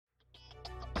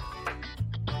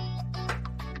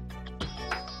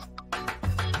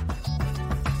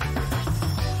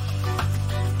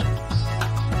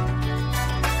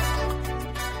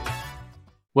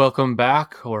Welcome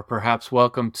back, or perhaps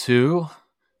welcome to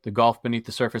the Golf Beneath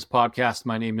the Surface podcast.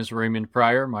 My name is Raymond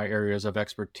Pryor. My areas of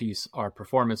expertise are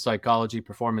performance psychology,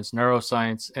 performance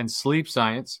neuroscience, and sleep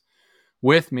science.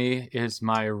 With me is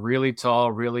my really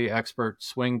tall, really expert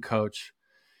swing coach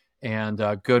and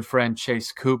good friend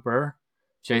Chase Cooper.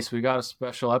 Chase, we got a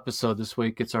special episode this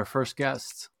week. It's our first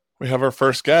guest. We have our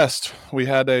first guest. We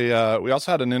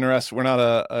also had an interesting. We're not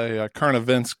a current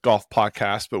events golf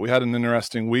podcast, but we had an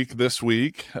interesting week this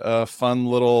week. A fun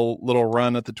little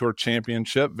run at the Tour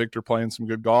Championship. Victor playing some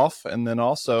good golf, and then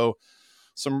also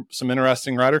some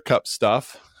interesting Ryder Cup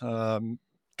stuff.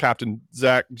 Captain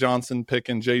Zach Johnson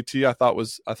picking JT, I thought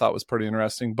was pretty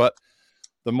interesting. But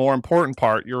the more important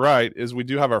part, you're right, is we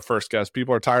do have our first guest.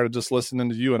 People are tired of just listening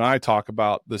to you and I talk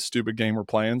about this stupid game we're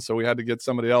playing. So we had to get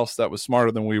somebody else that was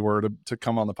smarter than we were to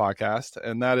come on the podcast.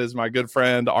 And that is my good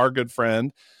friend,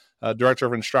 Director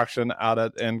of Instruction out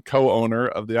at and co-owner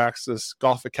of the Axis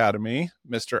Golf Academy,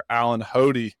 Mr. Alan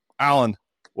Hodde. Alan,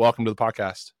 welcome to the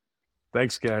podcast.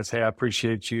 Thanks, guys. Hey, I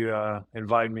appreciate you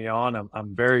inviting me on.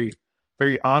 I'm very,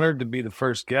 very honored to be the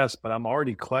first guest, but I'm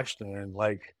already questioning,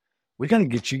 we got to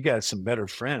get you guys some better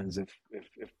friends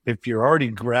if you're already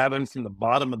grabbing from the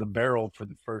bottom of the barrel for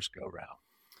the first go round.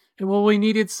 Well, we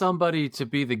needed somebody to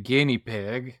be the guinea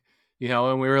pig,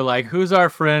 and we were like, who's our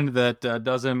friend that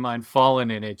doesn't mind falling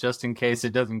in it just in case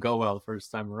it doesn't go well the first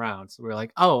time around? So we're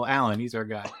like, oh, Alan, he's our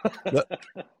guy.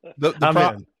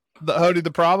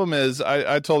 The problem is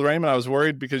I told Raymond I was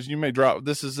worried because you may drop,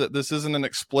 this isn't an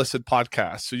explicit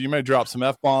podcast. So you may drop some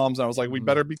F-bombs. I was like, we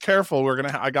better be careful.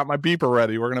 I got my beeper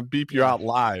ready. We're going to beep you out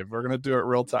live. We're going to do it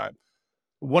real time.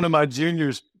 One of my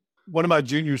juniors'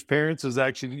 parents is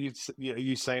actually,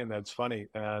 you saying that's funny.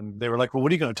 And they were like, well,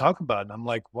 what are you going to talk about? And I'm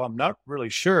like, well, I'm not really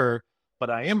sure,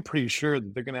 but I am pretty sure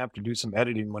that they're going to have to do some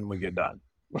editing when we get done.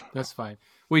 That's fine.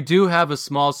 We do have a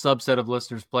small subset of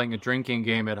listeners playing a drinking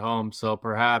game at home. So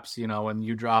perhaps, when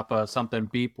you drop something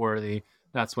beep worthy,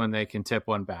 that's when they can tip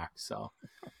one back. So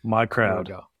my crowd.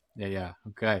 Go. Yeah.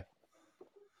 Okay.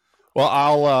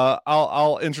 Well,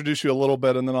 I'll introduce you a little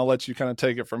bit and then I'll let you kind of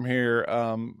take it from here.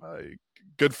 A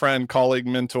good friend, colleague,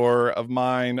 mentor of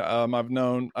mine. I've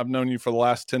known you for the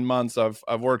last 10 months.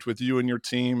 I've worked with you and your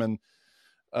team, and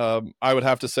I would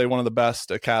have to say one of the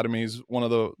best academies, one of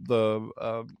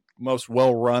the most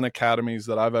well-run academies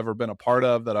that I've ever been a part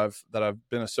of, that I've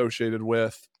been associated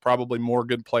with. Probably more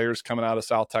good players coming out of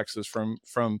South Texas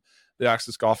from the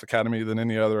Axis Golf Academy than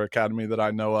any other academy that I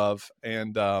know of.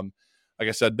 And like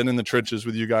I said, been in the trenches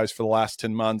with you guys for the last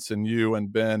 10 months, and you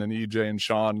and Ben and EJ and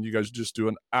Sean, you guys just do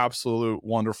an absolute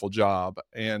wonderful job.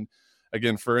 And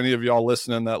again, for any of y'all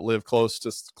listening that live close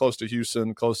to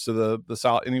Houston, close to the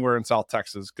South, anywhere in South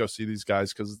Texas, go see these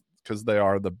guys because they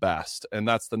are the best. And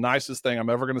that's the nicest thing I'm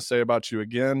ever going to say about you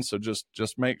again. So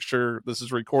just make sure this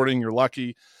is recording. You're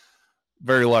lucky,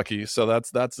 very lucky. So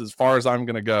that's as far as I'm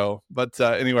going to go. But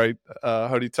anyway,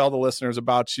 Hodde, tell the listeners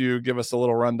about you. Give us a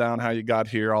little rundown, how you got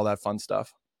here, all that fun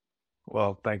stuff.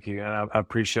 Well, thank you. And I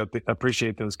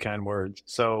appreciate those kind words.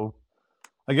 So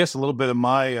I guess a little bit of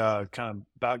my kind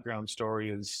of background story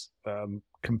is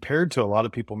compared to a lot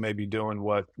of people maybe doing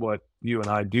what you and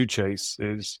I do, Chase,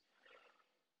 is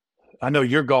I know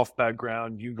your golf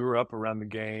background. You grew up around the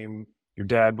game. Your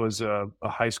dad was a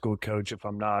high school coach, if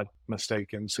I'm not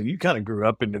mistaken. So you kind of grew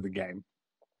up into the game.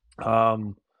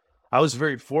 I was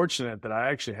very fortunate that I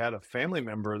actually had a family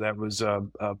member that was a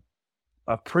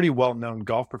pretty well-known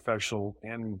golf professional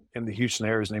in the Houston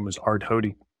area. His name was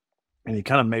Hodde. And he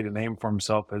kind of made a name for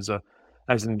himself as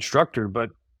an instructor.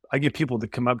 But I get people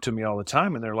that come up to me all the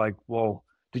time and they're like, well,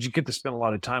 did you get to spend a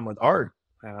lot of time with Art?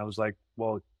 And I was like,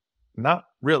 well, not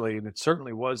really. And it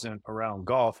certainly wasn't around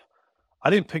golf. I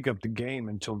didn't pick up the game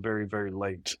until very, very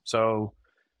late. So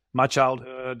my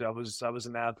childhood, I was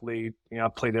an athlete. I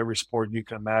played every sport you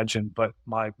can imagine. But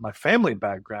my family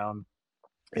background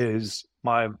is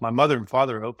my mother and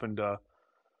father opened a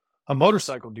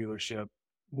motorcycle dealership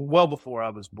well before I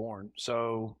was born.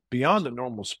 So beyond the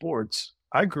normal sports,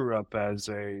 I grew up as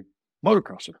a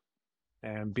motocrosser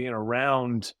and being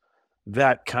around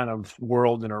that kind of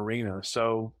world and arena.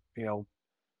 So, a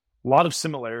lot of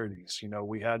similarities.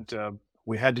 We had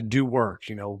to do work,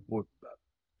 in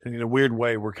a weird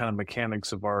way. We're kind of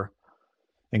mechanics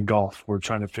in golf. We're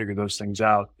trying to figure those things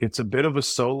out. It's a bit of a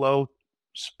solo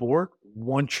sport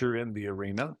once you're in the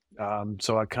arena.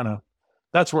 So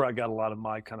that's where I got a lot of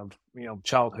my kind of,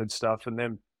 childhood stuff. And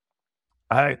then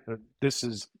this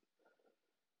is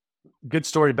good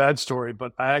story, bad story,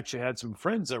 but I actually had some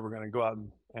friends that were going to go out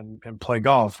and play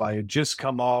golf. I had just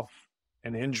come off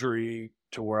an injury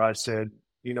to where I said,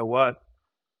 you know what,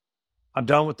 I'm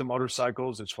done with the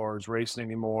motorcycles as far as racing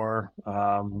anymore.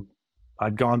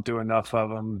 I'd gone through enough of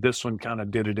them. This one kind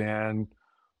of did it in,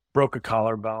 broke a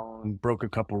collarbone, broke a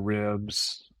couple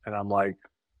ribs, and I'm like,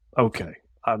 okay,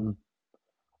 I'm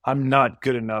not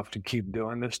good enough to keep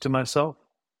doing this to myself.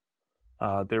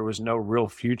 There was no real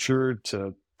future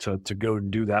to go and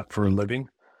do that for a living.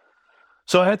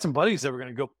 So I had some buddies that were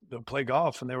going to go play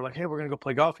golf, and they were like, "Hey, we're going to go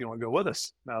play golf. You want to go with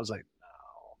us?" And I was like,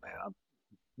 "No, man,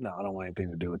 no, I don't want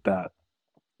anything to do with that."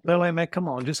 They're like, "Man, come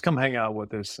on, just come hang out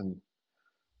with us, and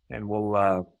we'll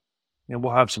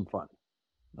have some fun."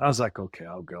 I was like, "Okay,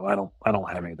 I'll go. I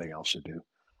don't have anything else to do."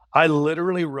 I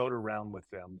literally rode around with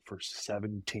them for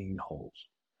 17 holes,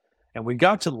 and we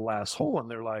got to the last hole, and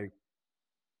they're like,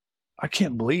 "I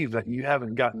can't believe that you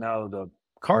haven't gotten out of the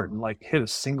cart and like hit a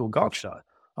single golf shot."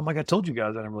 I'm like, "I told you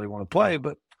guys I didn't really want to play,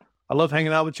 but I love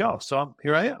hanging out with y'all, so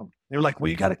here I am." They're like,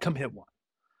 "Well, you got to come hit one."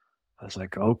 I was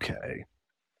like, "Okay."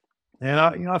 And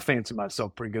I fancy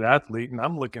myself a pretty good athlete, and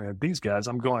I'm looking at these guys.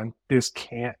 I'm going, "This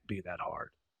can't be that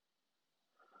hard."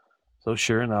 So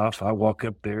sure enough, I walk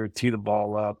up there, tee the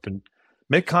ball up, and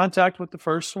make contact with the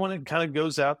first one. It kind of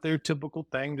goes out there, typical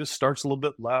thing, just starts a little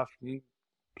bit left, and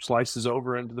slices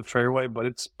over into the fairway, but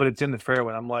it's in the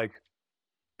fairway. I'm like,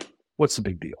 "What's the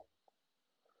big deal?"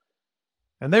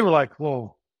 And they were like,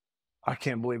 "Well, I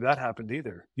can't believe that happened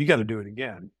either. You got to do it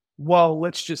again." Well,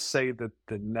 let's just say that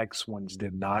the next ones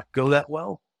did not go that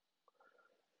well.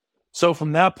 So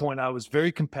from that point, I was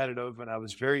very competitive, and I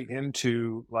was very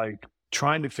into like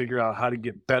trying to figure out how to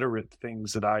get better at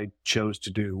things that I chose to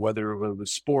do, whether it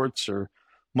was sports or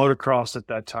motocross at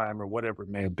that time or whatever it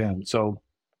may have been. So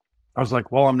I was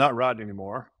like, "Well, I'm not riding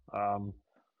anymore. I'm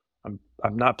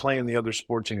not playing the other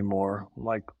sports anymore." I'm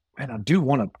like, "Man, I do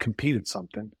want to compete at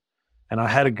something." And I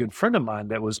had a good friend of mine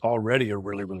that was already a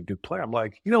really, really good player. I'm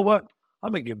like, "You know what?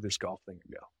 I'm going to give this golf thing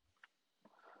a go."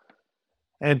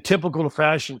 And typical of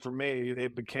fashion for me,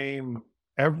 it became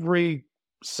every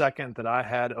second that I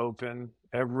had open,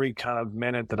 every kind of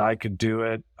minute that I could do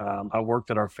it. I worked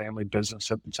at our family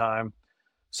business at the time.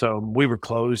 So we were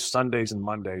closed Sundays and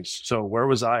Mondays. So where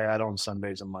was I at on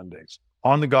Sundays and Mondays?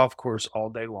 On the golf course all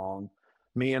day long.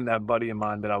 Me and that buddy of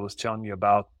mine that I was telling you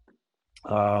about,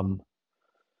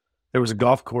 there was a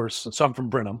golf course. So I'm from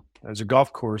Brenham. There's a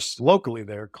golf course locally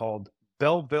there called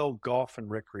Belleville Golf and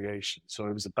Recreation. So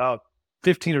it was about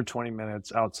 15 or 20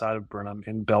 minutes outside of Brenham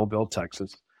in Belleville,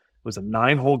 Texas. It was a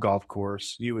 9-hole golf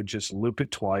course. You would just loop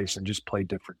it twice and just play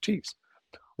different tees.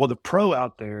 Well, the pro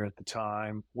out there at the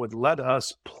time would let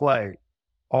us play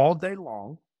all day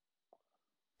long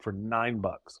for $9.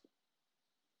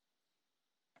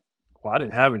 Well, I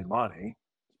didn't have any money.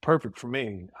 Perfect for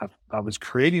me. I was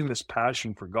creating this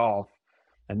passion for golf,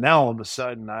 and now all of a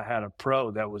sudden I had a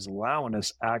pro that was allowing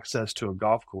us access to a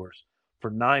golf course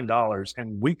for $9,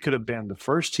 and we could have been the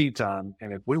first tee time,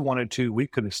 and if we wanted to, we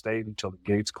could have stayed until the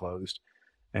gates closed.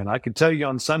 And I can tell you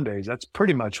on Sundays, that's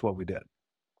pretty much what we did.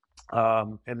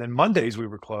 And then Mondays we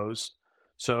were closed.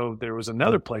 So there was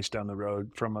another place down the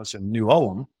road from us in New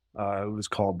Ulm. It was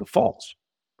called the Falls.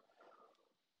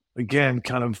 Again,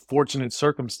 kind of fortunate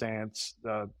circumstance.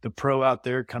 The pro out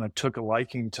there kind of took a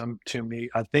liking to me,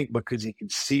 I think because he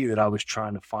could see that I was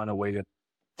trying to find a way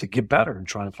to get better and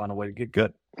trying to find a way to get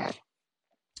good.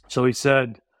 So he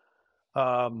said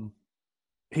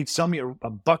he'd sell me a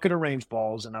bucket of range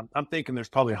balls, and I'm thinking there's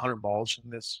probably 100 balls in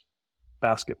this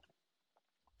basket.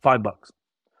 $5.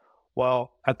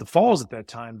 Well, at the Falls at that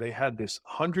time, they had this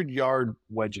 100-yard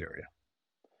wedge area.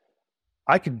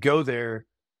 I could go there.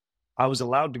 I was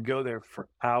allowed to go there for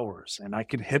hours, and I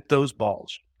could hit those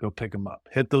balls, go pick them up,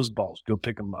 hit those balls, go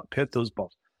pick them up, hit those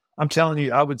balls. I'm telling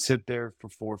you, I would sit there for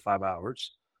 4 or 5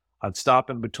 hours. I'd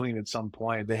stop in between at some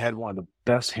point. They had one of the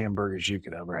best hamburgers you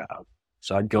could ever have.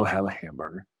 So I'd go have a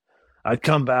hamburger. I'd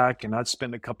come back, and I'd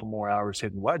spend a couple more hours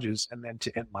hitting wedges, and then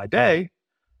to end my day,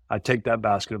 I'd take that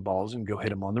basket of balls and go hit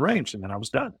them on the range, and then I was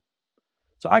done.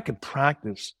 So I could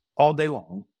practice all day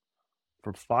long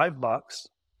for $5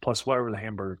 plus whatever the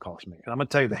hamburger cost me. And I'm going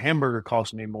to tell you, the hamburger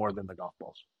cost me more than the golf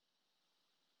balls.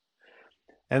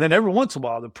 And then every once in a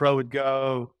while, the pro would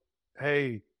go,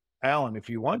 "Hey, Alan, if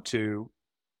you want to,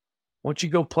 why don't you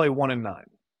go play 1 and 9?"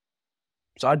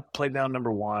 So I'd play down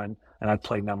number 1, and I'd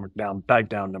play back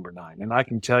down number 9. And I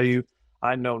can tell you,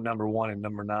 I know number 1 and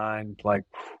number 9, like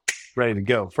ready to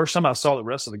go. First time I saw the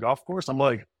rest of the golf course, I'm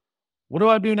like, what do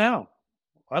I do now?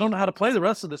 I don't know how to play the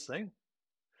rest of this thing.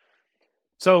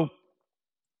 So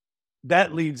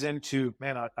that leads into,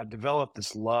 man, I developed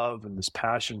this love and this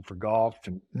passion for golf,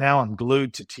 and now I'm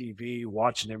glued to TV,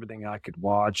 watching everything I could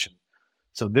watch. And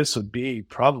so this would be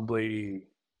probably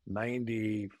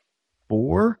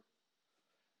 94.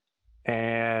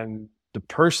 And the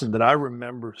person that I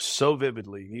remember so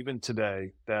vividly, even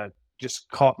today, that just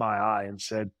caught my eye and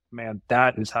said, man,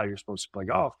 that is how you're supposed to play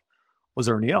golf, was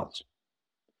Ernie Els.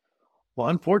 Well,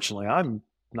 unfortunately, I'm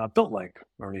not built like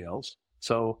Ernie Els.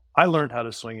 So I learned how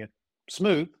to swing it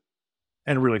smooth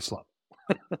and really slow.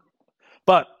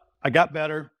 But I got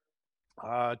better,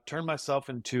 turned myself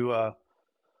into a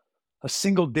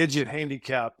single digit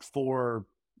handicap for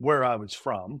where I was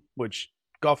from, which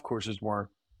golf courses weren't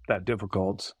that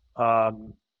difficult,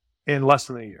 in less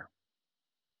than a year.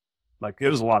 Like, it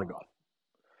was a lot of golf.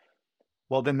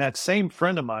 Well, then that same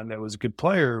friend of mine that was a good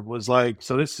player was like,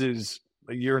 so this is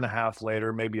a year and a half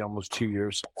later, maybe almost 2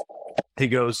 years. He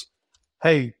goes,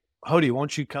 hey, Hodde,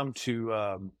 won't you come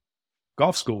to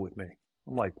golf school with me?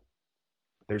 I'm like,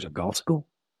 there's a golf school?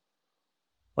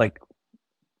 Like,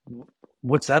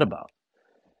 what's that about?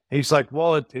 He's like,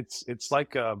 well, it's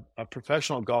like a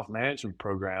professional golf management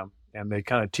program, and they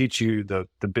kind of teach you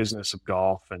the business of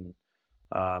golf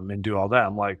and do all that.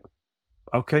 I'm like,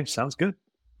 okay, sounds good.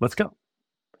 Let's go.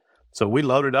 So we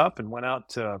loaded up and went out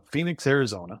to Phoenix,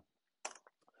 Arizona.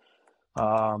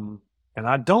 And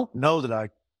I don't know that I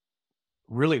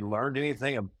really learned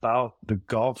anything about the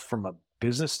golf from a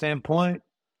business standpoint,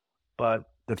 but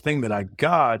the thing that I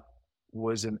got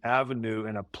was an avenue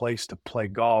and a place to play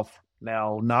golf.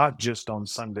 Now, not just on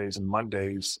Sundays and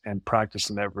Mondays and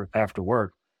practicing after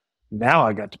work. Now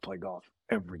I got to play golf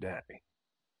every day.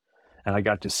 And I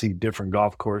got to see different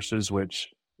golf courses, which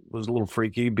was a little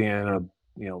freaky being a,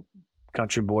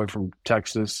 country boy from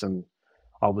Texas. And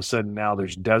all of a sudden now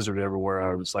there's desert everywhere.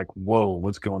 I was like, whoa,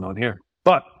 what's going on here?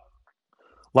 But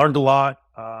learned a lot.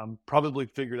 Probably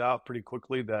figured out pretty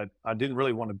quickly that I didn't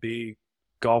really want to be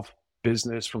golf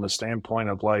business from a standpoint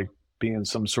of like being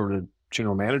some sort of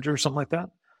general manager or something like that.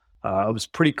 It was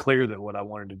pretty clear that what I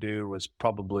wanted to do was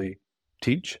probably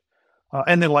teach.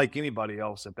 And then like anybody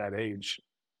else at that age,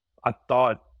 I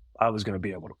thought I was going to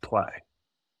be able to play.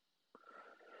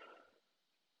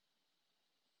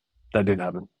 That didn't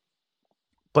happen.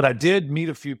 But I did meet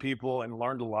a few people and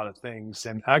learned a lot of things.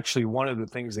 And actually, one of the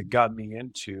things that got me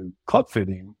into club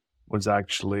fitting was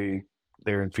actually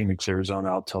there in Phoenix,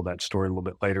 Arizona. I'll tell that story a little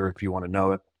bit later if you want to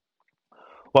know it.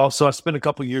 Well, so I spent a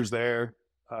couple of years there.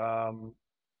 Right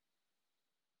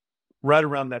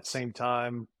around that same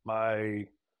time, my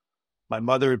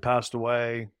mother had passed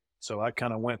away. So I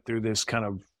kind of went through this kind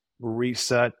of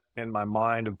reset in my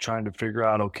mind of trying to figure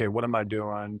out, okay, what am I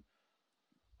doing?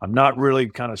 I'm not really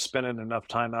kind of spending enough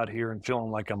time out here and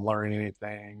feeling like I'm learning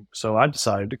anything. So I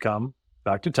decided to come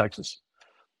back to Texas.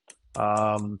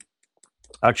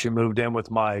 Actually moved in with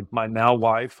my now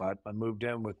wife. I moved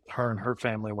in with her and her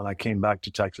family when I came back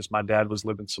to Texas. My dad was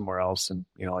living somewhere else. And,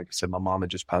 like I said, my mom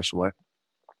had just passed away.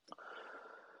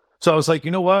 So I was like, you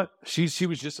know what? She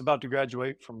was just about to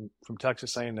graduate from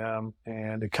Texas A&M.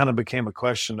 And it kind of became a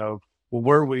question of, well,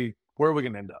 where are we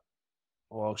going to end up?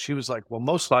 Well, she was like, well,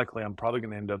 most likely I'm probably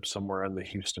going to end up somewhere in the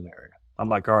Houston area. I'm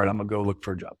like, all right, I'm going to go look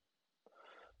for a job.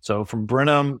 So from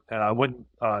Brenham, and I went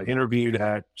interviewed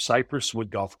at Cypress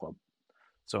Wood Golf Club.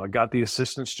 So I got the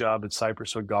assistant's job at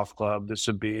Cypress Wood Golf Club. This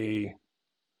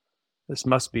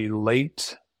must be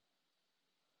late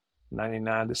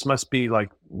 99. This must be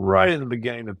like right in the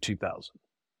beginning of 2000.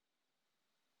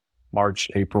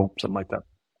 March, April, something like that.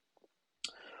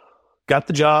 Got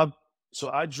the job. So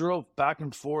I drove back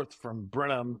and forth from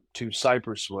Brenham to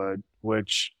Cypress Wood,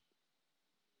 which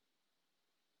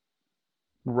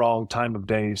wrong time of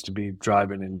days to be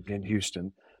driving in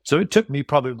Houston. So it took me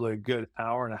probably a good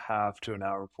hour and a half to an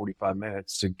hour and 45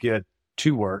 minutes to get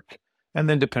to work. And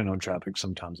then depending on traffic,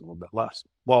 sometimes a little bit less.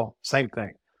 Well, same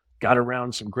thing. Got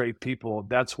around some great people.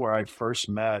 That's where I first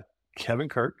met Kevin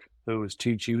Kirk, who was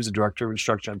he was the director of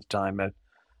instruction at the time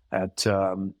at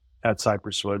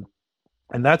Cypress Wood.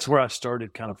 And that's where I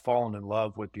started kind of falling in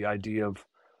love with the idea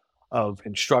of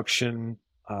instruction.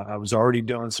 I was already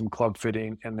doing some club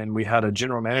fitting, and then we had a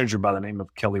general manager by the name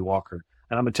of Kelly Walker.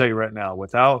 And I'm gonna tell you right now,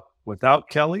 without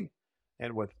Kelly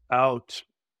and without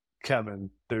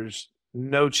Kevin, there's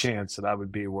no chance that I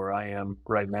would be where I am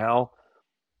right now.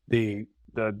 The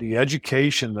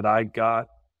education that I got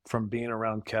from being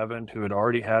around Kevin, who had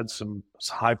already had some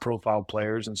high profile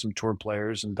players and some tour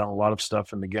players and done a lot of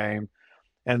stuff in the game.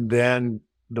 And then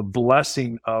the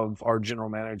blessing of our general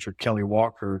manager, Kelly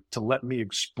Walker, to let me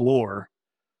explore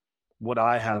what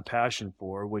I had a passion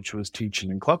for, which was teaching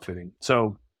and club fitting.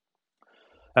 So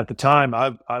at the time,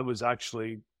 I was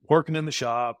actually working in the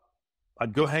shop.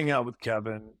 I'd go hang out with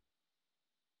Kevin.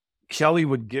 Kelly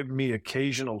would give me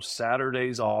occasional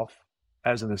Saturdays off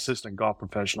as an assistant golf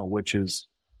professional, which is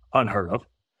unheard of.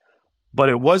 But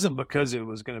it wasn't because it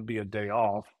was going to be a day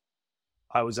off.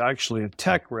 I was actually a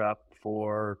tech rep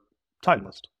for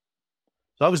Titleist.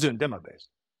 So I was doing demo days.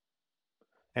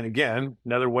 And again,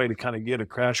 another way to kind of get a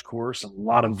crash course and a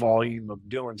lot of volume of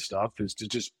doing stuff is to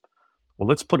just, well,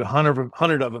 let's put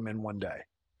 100 of them in one day.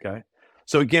 Okay.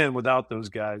 So again, without those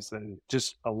guys, then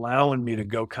just allowing me to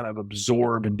go kind of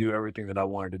absorb and do everything that I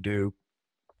wanted to do,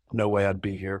 no way I'd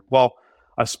be here. Well,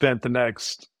 I spent the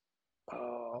next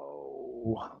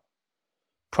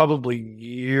probably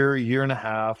year and a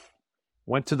half,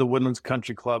 went to the Woodlands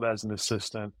Country Club as an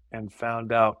assistant and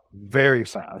found out very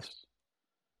fast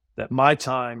that my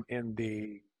time in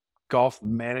the golf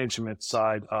management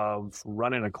side of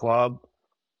running a club,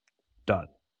 done.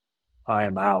 I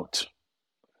am out.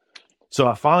 So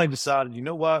I finally decided, you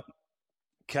know what?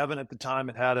 Kevin at the time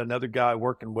had another guy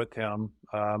working with him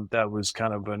that was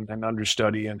kind of an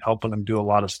understudy and helping him do a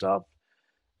lot of stuff.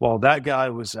 Well, that guy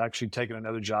was actually taking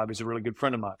another job. He's a really good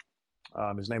friend of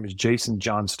mine. His name is Jason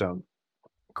Johnstone.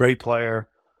 Great player,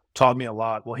 taught me a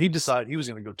lot. Well, he decided he was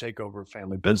going to go take over a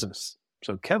family business.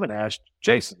 So Kevin asked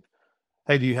Jason,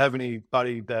 hey, do you have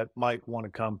anybody that might want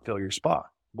to come fill your spot?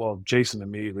 Well, Jason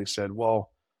immediately said,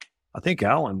 well, I think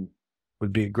Alan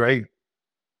would be great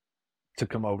to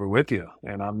come over with you.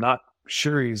 And I'm not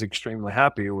sure he's extremely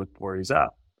happy with where he's at.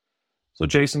 So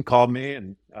Jason called me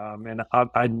and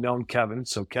I'd known Kevin.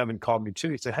 So Kevin called me too.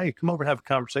 He said, hey, come over and have a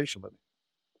conversation with me.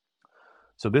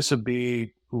 So this would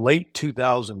be late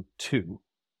 2002.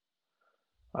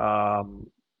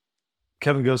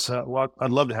 Kevin goes, well,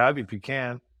 I'd love to have you if you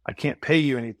can. I can't pay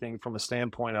you anything from a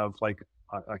standpoint of like,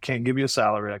 I can't give you a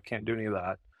salary. I can't do any of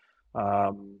that.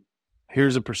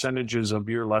 Here's the percentages of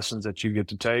your lessons that you get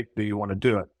to take. Do you want to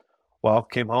do it? Well,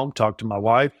 came home, talked to my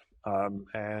wife, and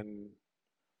I'm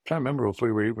trying to remember if we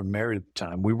were even married at the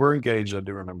time. We were engaged. I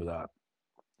do remember that.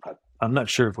 I'm not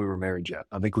sure if we were married yet.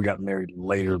 I think we got married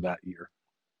later that year.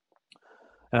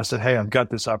 And I said, hey, I've got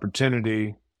this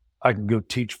opportunity. I can go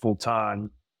teach full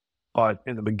time. But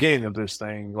in the beginning of this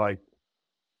thing, like,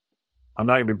 I'm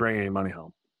not going to be bringing any money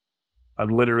home. I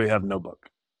literally have no book.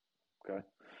 Okay.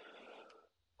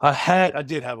 I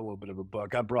did have a little bit of a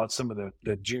book. I brought some of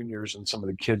the juniors and some of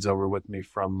the kids over with me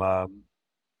from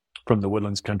the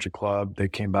Woodlands Country Club. They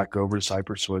came back over to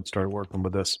Cypress Wood, started working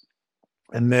with us.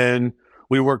 And then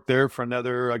we worked there for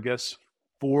another, I guess,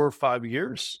 4 or 5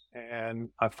 years. And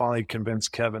I finally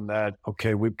convinced Kevin that,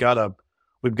 okay, we've got to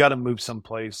move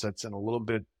someplace that's in a little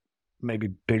bit maybe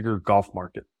bigger golf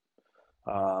market.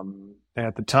 And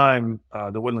at the time,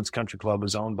 the Woodlands Country Club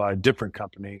was owned by a different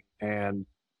company, and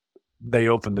they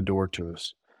opened the door to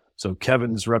us. So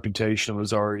Kevin's reputation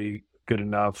was already good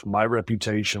enough. My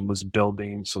reputation was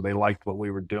building, so they liked what we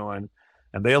were doing.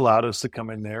 And they allowed us to come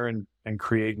in there and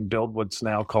create and build what's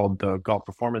now called the Golf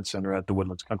Performance Center at the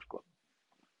Woodlands Country Club.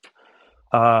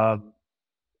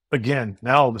 Again,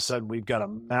 now all of a sudden we've got a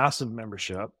massive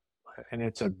membership, and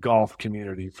it's a golf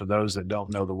community. For those that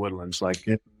don't know the Woodlands, like,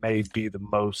 it may be the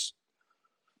most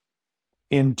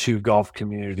into golf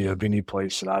community of any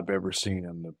place that I've ever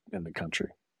seen in the country.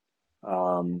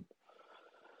 So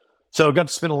I got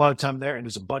to spend a lot of time there, and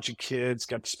there's a bunch of kids,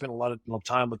 got to spend a lot of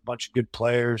time with a bunch of good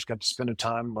players, got to spend a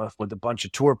time with a bunch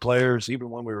of tour players, even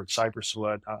when we were at Cypress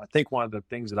Wood. I think one of the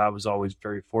things that I was always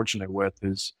very fortunate with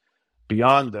is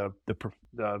beyond the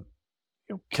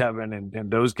Kevin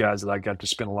and those guys that I got to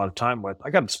spend a lot of time with, I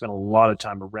got to spend a lot of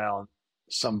time around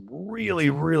some really,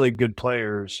 really good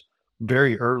players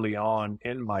very early on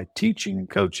in my teaching and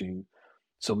coaching.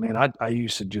 So, man, I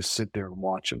used to just sit there and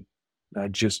watch them.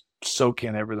 I'd just soak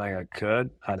in everything I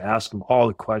could. I'd ask them all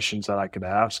the questions that I could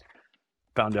ask.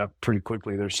 Found out pretty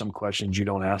quickly there's some questions you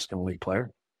don't ask an elite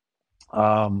player.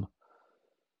 But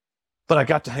I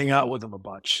got to hang out with them a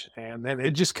bunch. And then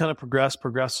it just kind of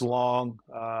progressed along.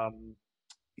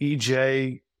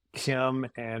 EJ, Kim,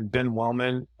 and Ben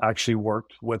Wellman actually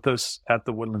worked with us at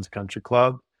the Woodlands Country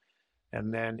Club.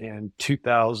 And then in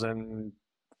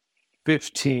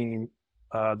 2015,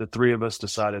 the three of us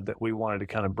decided that we wanted to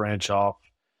kind of branch off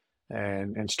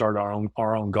and start our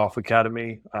own golf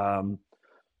academy.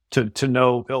 To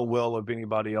no ill will of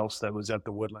anybody else that was at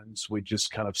the Woodlands, we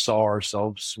just kind of saw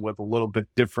ourselves with a little bit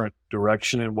different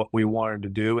direction in what we wanted to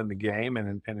do in the game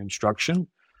and instruction.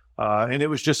 And it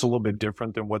was just a little bit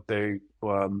different than what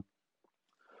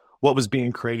was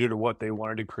being created or what they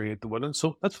wanted to create at the Woodlands.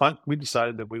 So that's fine. We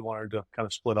decided that we wanted to kind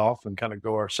of split off and kind of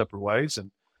go our separate ways.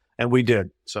 And we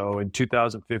did. So in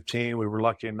 2015, we were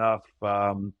lucky enough.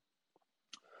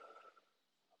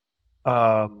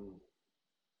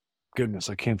 Goodness,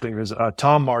 I can't think of his.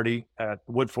 Tom Marty at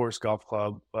Woodforest Golf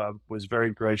Club was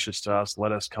very gracious to us,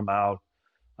 let us come out.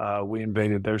 We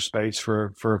invaded their space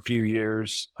for a few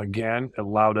years. Again, it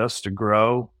allowed us to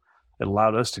grow. It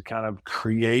allowed us to kind of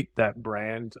create that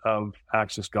brand of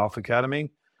Access Golf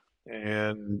Academy.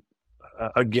 And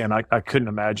again, I couldn't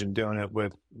imagine doing it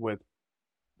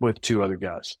with two other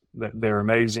guys. They're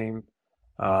amazing.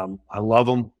 I love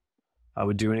them. I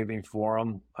would do anything for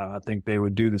them. I think they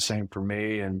would do the same for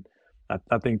me. And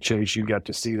I think, Chase, you got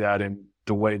to see that in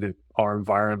the way that our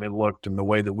environment looked and the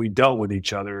way that we dealt with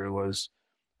each other. It was,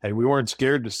 hey, we weren't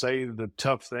scared to say the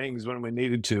tough things when we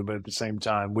needed to, but at the same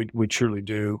time, we truly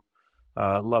do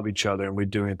love each other, and we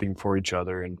do anything for each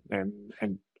other. And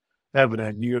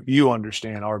evident, you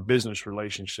understand our business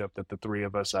relationship that the three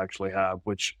of us actually have,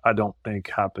 which I don't think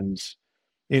happens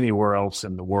anywhere else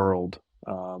in the world.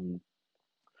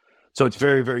 So it's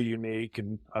very, very unique.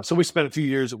 And so we spent a few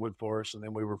years at Wood Forest, and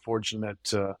then we were fortunate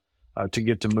to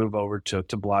get to move over to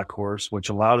Black Horse, which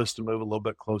allowed us to move a little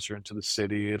bit closer into the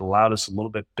city. It allowed us a little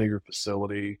bit bigger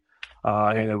facility,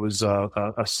 and it was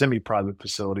a semi-private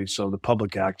facility, so the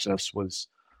public access was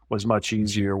much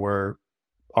easier. Where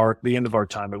the end of our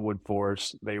time at Wood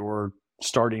Forest, they were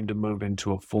starting to move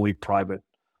into a fully private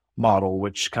model,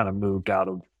 which kind of moved out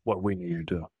of what we needed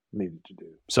to do.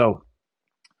 So,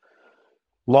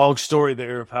 long story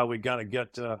there of how we got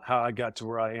to how I got to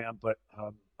where I am, but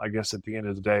I guess at the end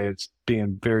of the day, it's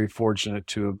being very fortunate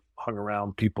to have hung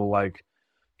around people like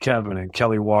Kevin and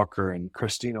Kelly Walker and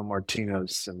Christina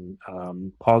Martinez and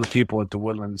all the people at the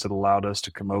Woodlands that allowed us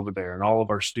to come over there, and all of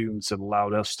our students that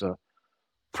allowed us to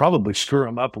probably screw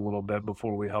them up a little bit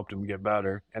before we helped them get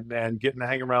better. And then getting to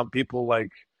hang around people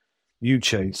like you,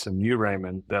 Chase, and you,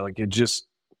 Raymond, that like, it just,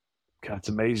 God, it's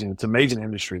amazing. It's an amazing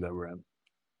industry that we're in.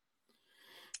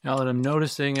 Alan, I'm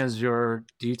noticing as you're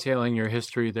detailing your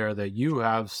history there that you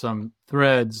have some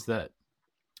threads that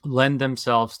lend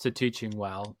themselves to teaching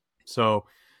well. So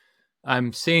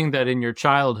I'm seeing that in your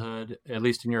childhood, at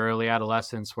least in your early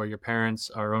adolescence, where your parents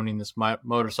are owning this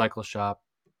motorcycle shop,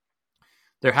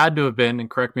 there had to have been, and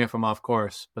correct me if I'm off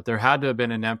course, but there had to have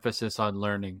been an emphasis on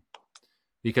learning,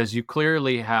 because you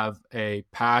clearly have a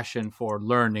passion for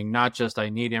learning, not just I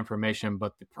need information,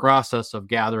 but the process of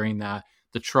gathering that,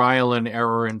 the trial and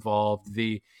error involved,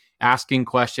 the asking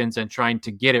questions and trying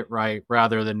to get it right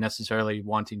rather than necessarily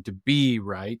wanting to be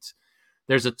right.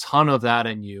 There's a ton of that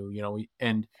in you,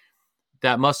 and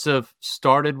that must have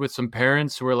started with some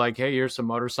parents who were like, hey, here's some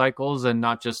motorcycles, and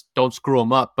not just don't screw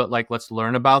them up, but like, let's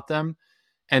learn about them.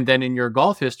 And then in your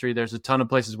golf history, there's a ton of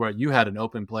places where you had an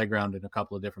open playground in a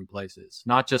couple of different places,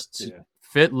 not just to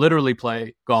literally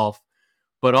play golf,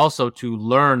 but also to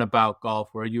learn about golf,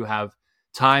 where you have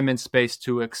time and space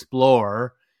to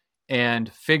explore and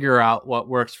figure out what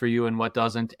works for you and what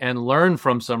doesn't, and learn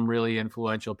from some really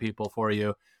influential people for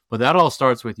you. But that all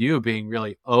starts with you being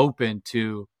really open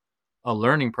to a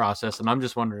learning process. And I'm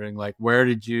just wondering, like, where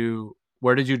did you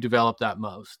develop that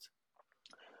most?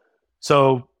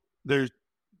 So there's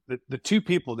the two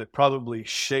people that probably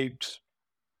shaped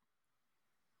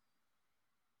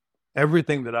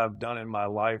everything that I've done in my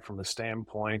life from the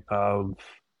standpoint of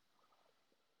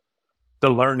the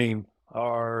learning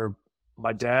are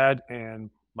my dad and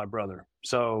my brother.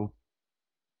 So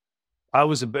I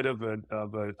was a bit of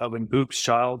an oops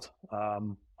child.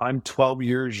 I'm 12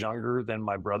 years younger than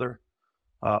my brother,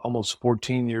 almost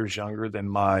 14 years younger than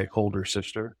my older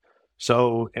sister.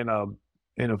 So in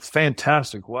a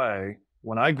fantastic way,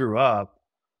 when I grew up,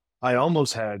 I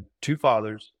almost had two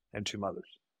fathers and two mothers.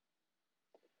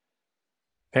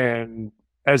 And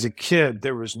as a kid,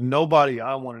 there was nobody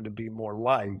I wanted to be more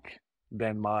like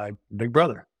than my big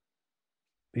brother.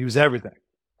 He was everything,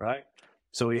 right?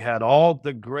 So he had all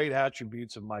the great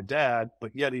attributes of my dad,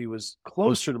 but yet he was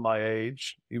closer to my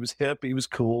age. He was hip, he was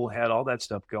cool, had all that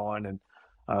stuff going.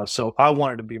 And so I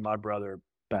wanted to be my brother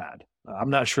bad. I'm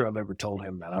not sure I've ever told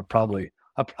him that. I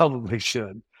probably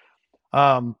should.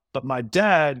 But my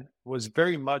dad was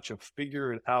very much a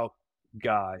figure it out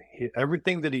guy.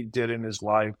 Everything that he did in his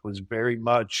life was very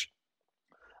much,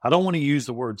 I don't want to use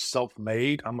the word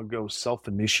self-made. I'm going to go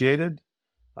self-initiated,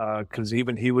 because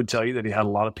even he would tell you that he had a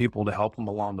lot of people to help him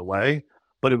along the way,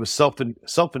 but it was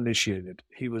self-initiated.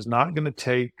 He was not going to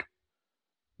take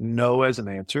no as an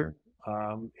answer.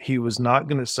 He was not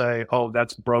going to say, oh,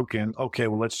 that's broken. Okay,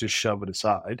 well, let's just shove it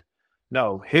aside.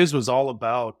 No, his was all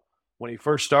about, when he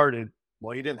first started,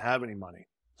 well, he didn't have any money.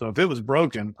 So if it was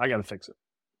broken, I got to fix it.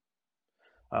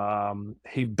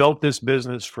 He built this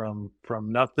business from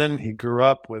nothing. He grew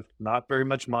up with not very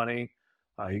much money.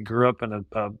 He grew up in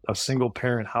a single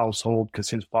parent household because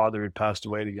his father had passed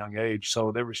away at a young age.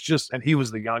 So there was and he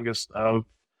was the youngest of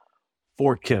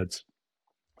 4 kids.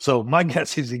 So my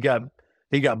guess is he got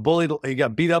bullied. He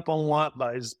got beat up on a lot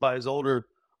by his older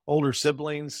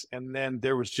siblings. And then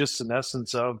there was just an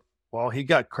essence of, Well, he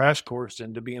got crash coursed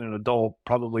into being an adult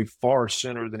probably far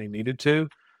sooner than he needed to.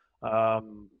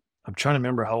 I'm trying to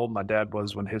remember how old my dad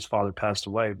was when his father passed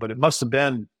away, but it must have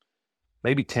been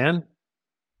maybe 10.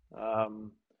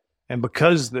 And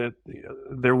because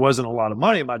there wasn't a lot of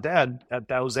money, my dad at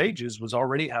those ages was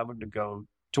already having to go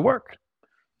to work,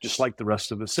 just like the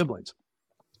rest of his siblings.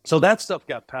 So that stuff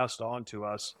got passed on to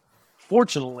us.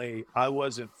 Fortunately, I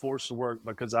wasn't forced to work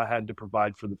because I had to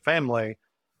provide for the family,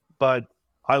 but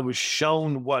I was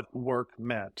shown what work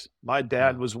meant. My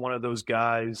dad was one of those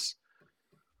guys,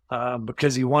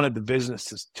 because he wanted the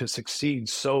business to succeed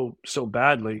so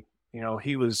badly. You know,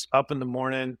 he was up in the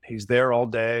morning, he's there all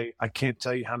day. I can't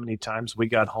tell you how many times we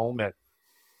got home at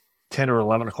 10 or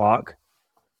 11 o'clock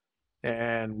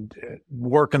and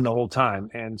working the whole time.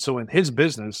 And so in his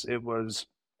business,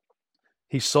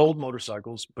 he sold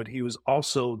motorcycles, but he was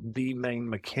also the main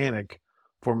mechanic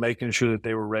for making sure that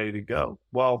they were ready to go.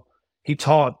 Well, he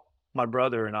taught my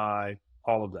brother and I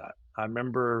all of that.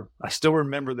 I still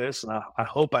remember this, and I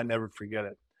hope I never forget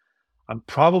it. I'm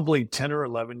probably 10 or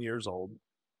 11 years old,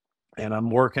 and I'm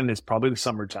working. It's probably the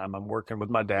summertime. I'm working with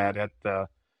my dad at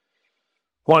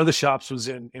one of the shops was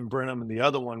in Brenham, and the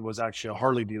other one was actually a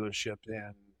Harley dealership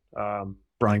in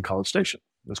Bryan College Station.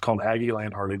 It was called Aggie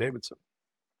Land Harley Davidson.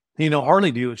 You know,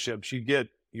 Harley dealerships, you get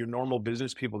your normal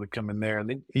business people that come in there, and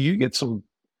then you get some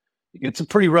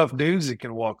pretty rough dudes that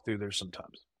can walk through there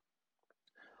sometimes.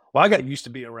 Well, I got used to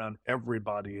being around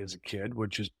everybody as a kid,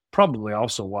 which is probably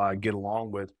also why I get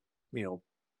along with, you know,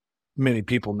 many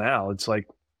people now. It's like,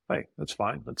 hey, that's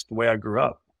fine. That's the way I grew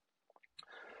up.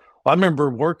 Well, I remember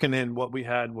working in what we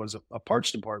had was a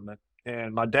parts department,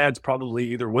 and my dad's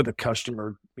probably either with a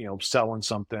customer, you know, selling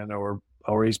something, or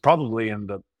he's probably in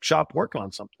the shop working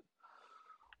on something.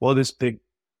 Well, this big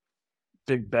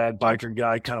bad biker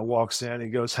guy kind of walks in. He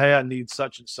goes, "Hey, I need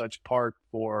such and such part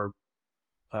for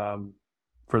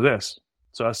this."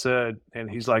 So I said, and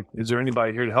he's like, "Is there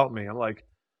anybody here to help me?" I'm like,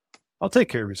 "I'll take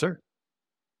care of you, sir."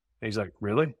 And he's like,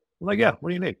 "Really?" I'm like, "Yeah, what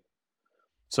do you need?"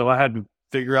 So I had to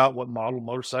figure out what model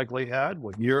motorcycle he had,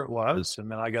 what year it was,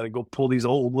 and then I got to go pull these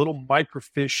old little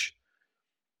microfiche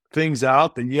things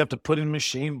out that you have to put in a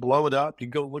machine, blow it up. You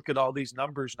go look at all these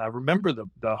numbers. And I remember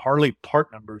the Harley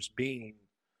part numbers being,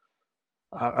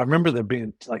 I remember them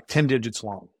being like 10 digits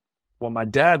long. Well, my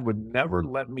dad would never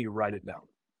let me write it down.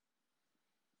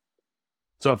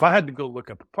 So if I had to go look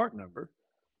up a part number,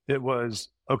 it was,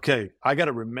 okay, I got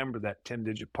to remember that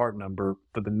 10-digit part number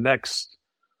for the next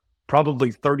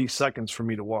probably 30 seconds for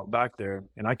me to walk back there.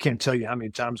 And I can't tell you how many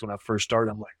times when I first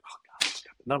started, I'm like, oh, God, I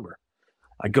got the number.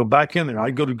 I go back in there. I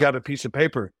go to grab a piece of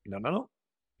paper. No.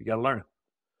 You got to learn it.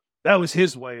 That was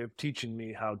his way of teaching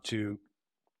me how to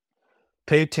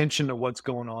pay attention to what's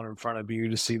going on in front of you,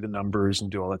 to see the numbers and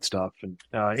do all that stuff. And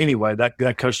anyway,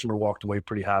 that customer walked away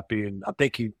pretty happy. And I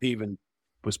think he even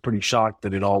was pretty shocked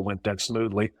that it all went that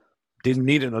smoothly. Didn't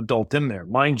need an adult in there.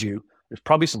 Mind you, there's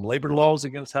probably some labor laws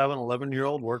against having an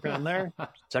 11-year-old working in there,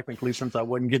 technically, since I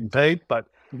wasn't getting paid. But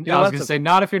I was going to say,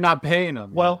 not if you're not paying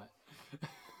them. Well,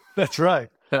 that's right.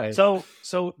 So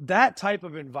that type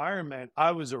of environment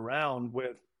I was around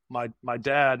with my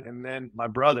dad and then my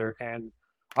brother, and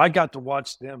I got to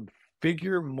watch them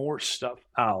figure more stuff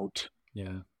out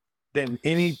than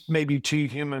any maybe two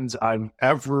humans I've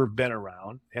ever been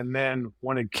around. And then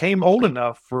when it came old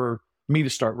enough for me to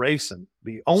start racing,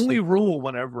 the only rule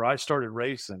whenever I started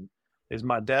racing is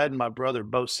my dad and my brother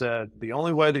both said the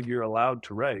only way that you're allowed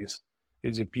to race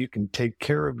is if you can take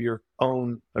care of your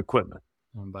own equipment.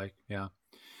 On bike, yeah.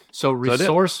 So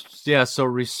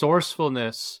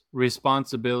resourcefulness,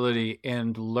 responsibility,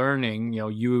 and learning,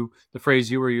 the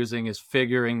phrase you were using is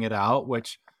figuring it out,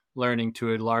 which learning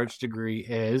to a large degree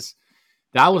is.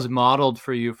 That was modeled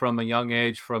for you from a young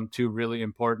age from two really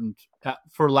important,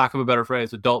 for lack of a better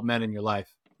phrase, adult men in your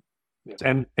life.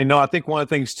 And I think one of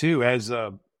the things too, as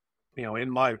in the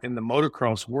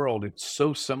motocross world, it's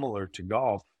so similar to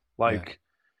golf.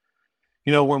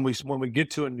 When we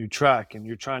get to a new track and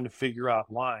you're trying to figure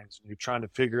out lines and you're trying to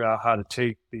figure out how to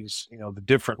take these, the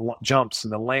different jumps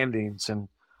and the landings and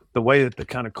the way that the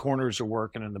kind of corners are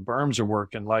working and the berms are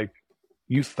working, like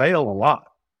you fail a lot.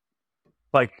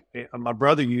 Like my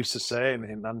brother used to say,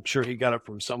 and I'm sure he got it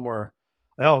from somewhere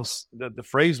else, that the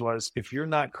phrase was, if you're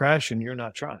not crashing, you're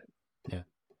not trying. Yeah.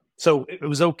 So it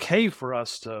was okay for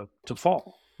us to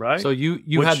fall. Right. So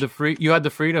you had the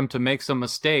freedom to make some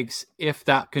mistakes if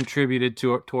that contributed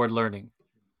toward learning.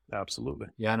 Absolutely.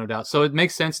 Yeah, no doubt. So it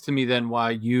makes sense to me then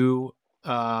why you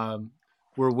were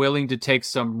willing to take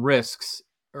some risks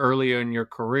earlier in your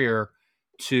career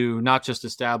to not just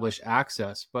establish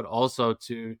access, but also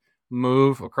to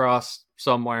move across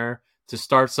somewhere to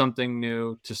start something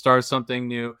new,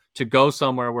 to go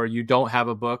somewhere where you don't have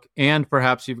a book, and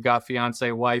perhaps you've got fiance,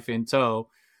 wife in tow,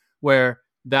 where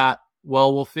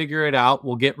we'll figure it out,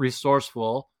 we'll get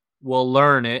resourceful, we'll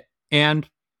learn it, and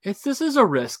this is a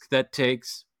risk that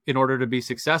takes in order to be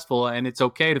successful, and it's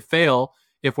okay to fail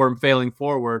if we're failing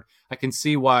forward. I can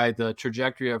see why the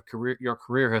trajectory of your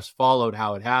career has followed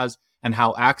how it has, and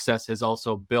how Access has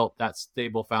also built that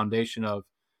stable foundation of,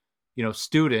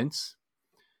 students.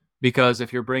 Because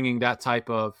if you're bringing that type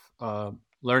of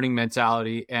learning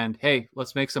mentality, and hey,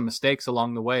 let's make some mistakes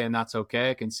along the way, and that's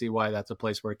okay, I can see why that's a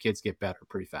place where kids get better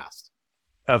pretty fast.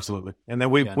 Absolutely. And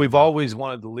then we've always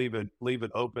wanted to leave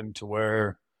it open to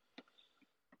where,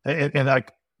 and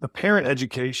like the parent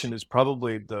education is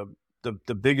probably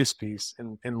the biggest piece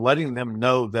in letting them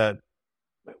know that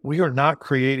we are not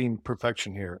creating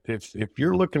perfection here. If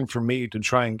you're looking for me to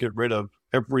try and get rid of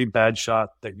every bad shot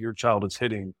that your child is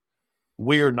hitting,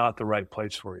 we are not the right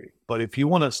place for you. But if you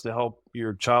want us to help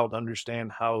your child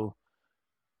understand how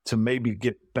to maybe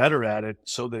get better at it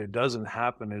so that it doesn't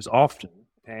happen as often,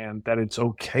 and that it's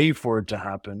okay for it to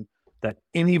happen, that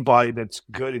anybody that's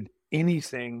good at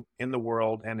anything in the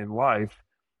world and in life,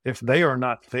 if they are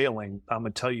not failing, I'm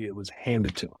going to tell you it was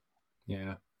handed to them.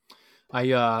 Yeah.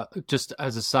 I just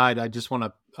as a side, I just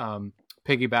want to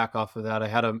piggyback off of that. I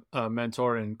had a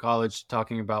mentor in college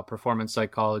talking about performance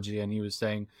psychology, and he was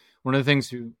saying one of the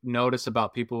things you notice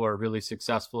about people who are really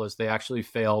successful is they actually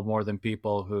fail more than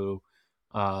people who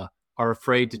are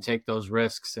afraid to take those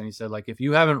risks. And he said, like, if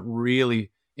you haven't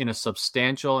really, in a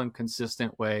substantial and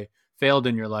consistent way, failed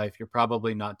in your life, you're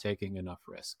probably not taking enough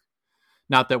risk.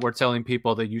 Not that we're telling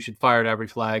people that you should fire at every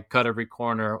flag, cut every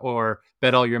corner, or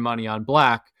bet all your money on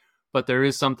black. But there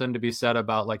is something to be said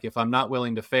about, like, if I'm not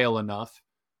willing to fail enough,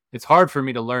 it's hard for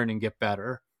me to learn and get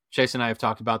better. Chase and I have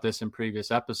talked about this in previous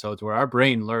episodes, where our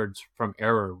brain learns from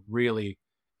error really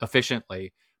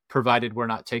efficiently, provided we're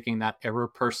not taking that error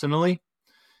personally.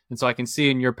 And so I can see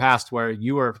in your past where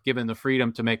you were given the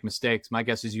freedom to make mistakes. My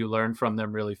guess is you learned from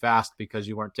them really fast because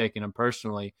you weren't taking them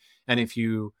personally. And if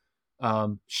you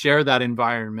share that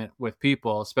environment with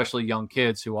people, especially young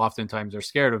kids who oftentimes are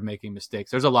scared of making mistakes,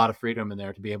 there's a lot of freedom in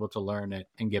there to be able to learn it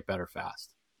and get better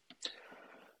fast.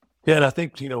 Yeah, and I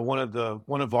think one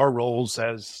of our roles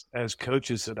as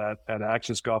coaches at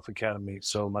Access Golf Academy.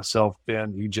 So myself,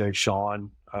 Ben, EJ,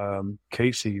 Sean,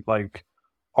 Casey, like,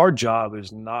 our job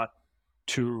is not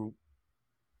to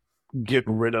get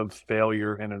rid of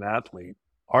failure in an athlete.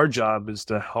 Our job is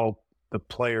to help the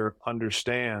player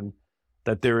understand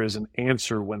that there is an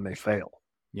answer when they fail.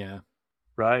 Yeah.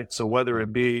 Right. So whether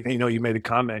it be, you made a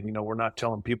comment, we're not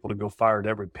telling people to go fire at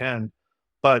every pin,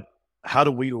 but how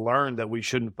do we learn that we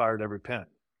shouldn't fire at every pin?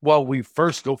 Well, we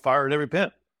first go fire at every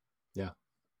pin. Yeah.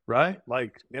 Right.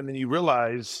 Like, and then you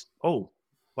realize, oh,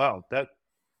 wow, that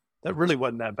really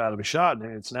wasn't that bad of a shot.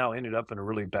 And it's now ended up in a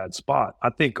really bad spot. I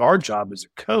think our job as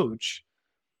a coach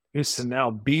is to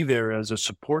now be there as a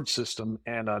support system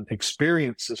and an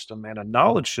experience system and a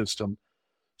knowledge system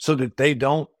so that they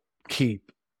don't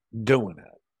keep doing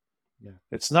it. Yeah.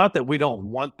 It's not that we don't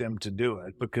want them to do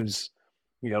it, because,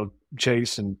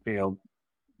 Chase and,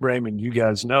 Raymond, you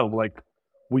guys know, like,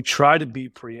 we try to be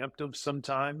preemptive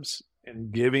sometimes in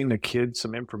giving the kids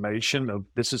some information of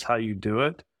this is how you do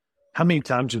it. How many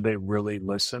times do they really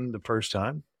listen the first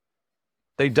time?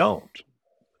 They don't.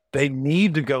 They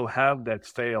need to go have that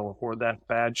fail or that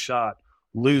bad shot,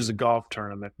 lose a golf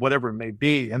tournament, whatever it may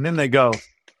be. And then they go,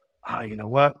 you know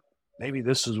what? Maybe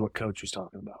this is what coach was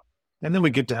talking about. And then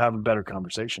we get to have a better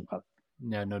conversation about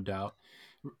it. Yeah, no doubt.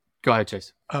 Go ahead,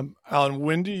 Chase. Alan,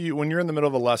 when you're in the middle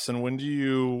of a lesson, when do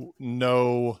you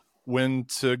know when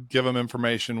to give them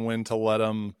information, when to let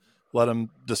them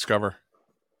discover?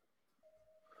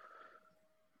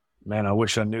 Man, I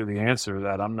wish I knew the answer to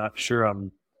that. I'm not sure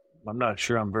I'm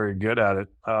very good at it.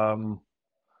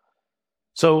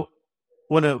 So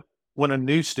when a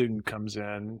new student comes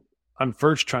in, I'm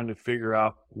first trying to figure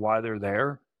out why they're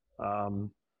there.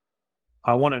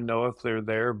 I want to know if they're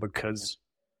there because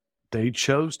they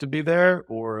chose to be there,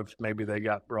 or if maybe they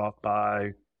got brought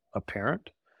by a parent.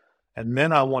 And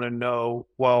then I want to know,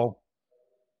 well,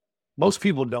 most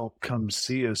people don't come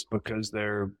see us because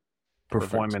they're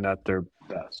performing at their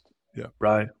best. Yeah.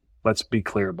 Right? Let's be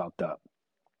clear about that.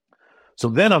 So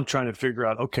then I'm trying to figure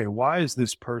out, okay, why is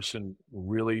this person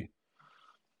really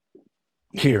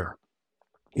here?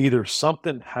 Either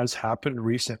something has happened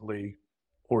recently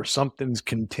or something's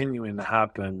continuing to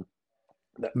happen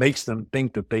that makes them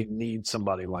think that they need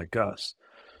somebody like us.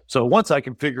 So once I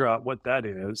can figure out what that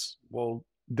is, well,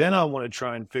 then I want to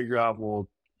try and figure out, well,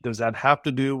 does that have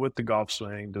to do with the golf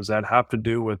swing? Does that have to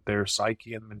do with their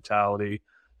psyche and mentality?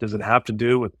 Does it have to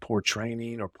do with poor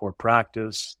training or poor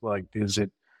practice? Like,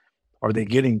 are they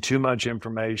getting too much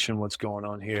information? What's going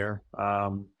on here?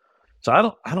 So I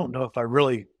don't know if I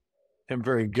really am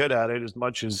very good at it as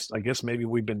much as I guess maybe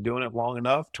we've been doing it long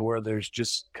enough to where there's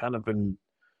just kind of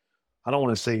I don't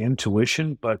want to say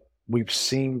intuition, but we've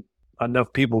seen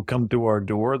enough people come through our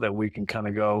door that we can kind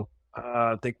of go,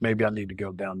 I think maybe I need to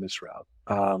go down this route.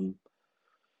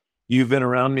 You've been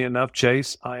around me enough,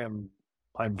 Chase. I'm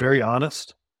very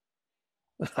honest.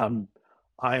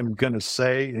 I am going to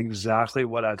say exactly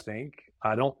what I think.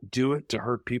 I don't do it to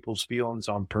hurt people's feelings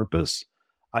on purpose.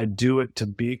 I do it to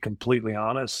be completely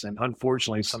honest. And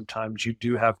unfortunately, sometimes you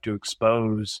do have to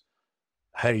expose,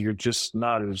 hey, you're just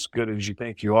not as good as you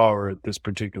think you are at this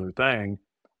particular thing.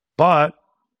 But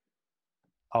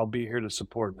I'll be here to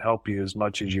support and help you as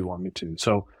much as you want me to.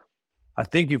 So I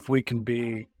think if we can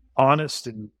be honest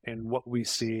in what we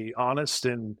see, honest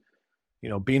in,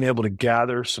 being able to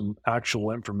gather some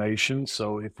actual information.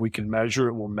 So if we can measure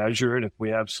it, we'll measure it. If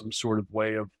we have some sort of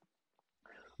way of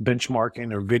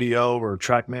benchmarking or video or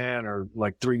TrackMan or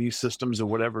like 3D systems or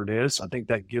whatever it is, I think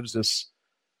that gives us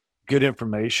good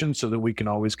information so that we can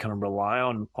always kind of rely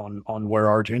on where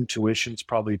our intuition's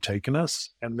probably taken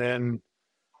us. And then,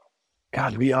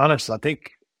 God, to be honest, I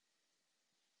think,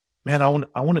 man, I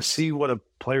want to see what a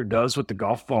player does with the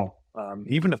golf ball.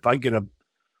 Even if I get a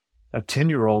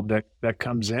 10-year-old that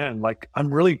comes in, like,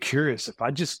 I'm really curious if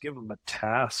I just give them a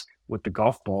task with the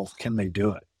golf ball, can they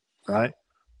do it? Right?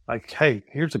 Like, hey,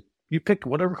 you pick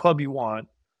whatever club you want.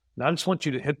 And I just want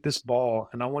you to hit this ball,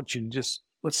 and I want you to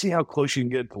let's see how close you can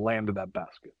get to land to that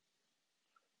basket.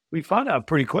 We find out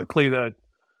pretty quickly that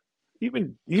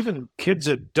even kids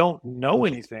that don't know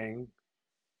anything,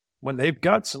 when they've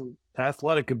got some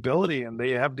athletic ability and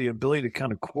they have the ability to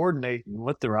kind of coordinate and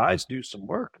let their eyes do some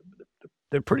work,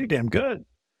 they're pretty damn good.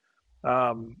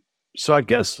 So I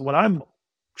guess what I'm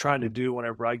trying to do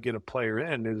whenever I get a player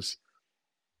in is,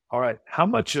 all right, how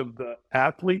much of the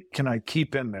athlete can I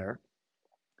keep in there?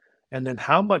 And then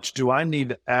how much do I need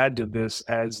to add to this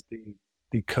as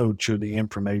the coach or the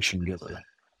information giver?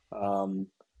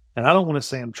 And I don't want to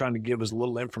say I'm trying to give as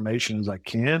little information as I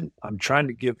can. I'm trying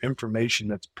to give information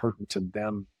that's pertinent to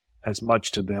them, as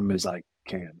much to them as I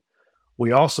can.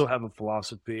 We also have a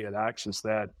philosophy at Axis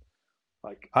that,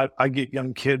 like, I get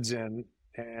young kids in,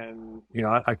 and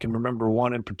I can remember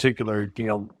one in particular,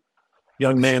 young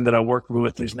man that I work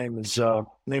with. His name is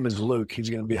Luke. He's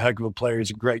going to be a heck of a player.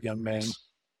 He's a great young man.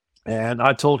 And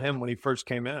I told him when he first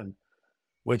came in,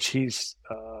 which he's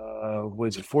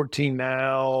was 14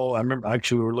 now. I remember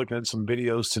actually we were looking at some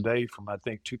videos today from I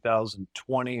think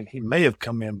 2020, and he may have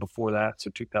come in before that,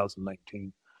 so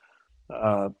 2019.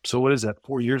 So what is that?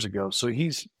 4 years ago. So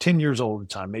he's 10 years old at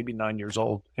the time, maybe 9 years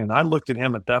old. And I looked at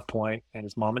him at that point and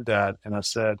his mom and dad, and I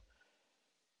said,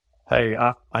 hey,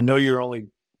 I know you're only,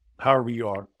 however you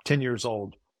are, 10 years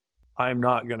old. I'm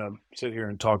not going to sit here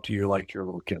and talk to you like you're a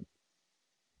little kid.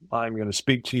 I'm going to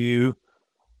speak to you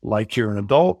like you're an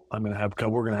adult. We're going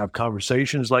to have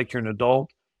conversations like you're an adult.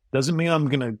 Doesn't mean I'm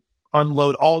going to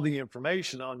unload all the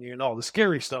information on you and all the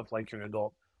scary stuff like you're an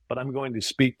adult, but I'm going to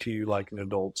speak to you like an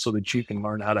adult so that you can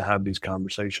learn how to have these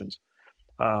conversations.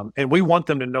 And we want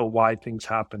them to know why things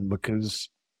happen, because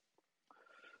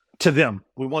to them,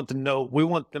 we want them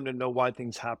to know why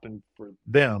things happen for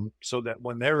them, so that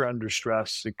when they're under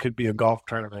stress, it could be a golf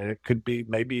tournament, it could be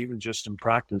maybe even just in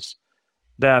practice,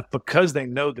 that because they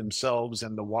know themselves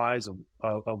and the whys of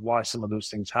why some of those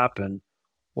things happen,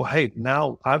 well, hey,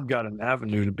 now I've got an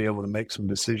avenue to be able to make some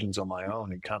decisions on my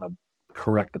own and kind of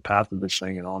correct the path of this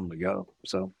thing and on we go.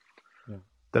 So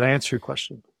did I answer your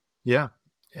question? Yeah.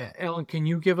 Alan, can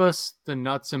you give us the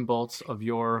nuts and bolts of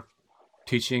your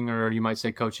teaching, or you might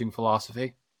say coaching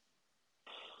philosophy?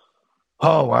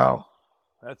 Oh, wow.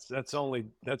 That's only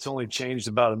changed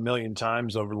about 1 million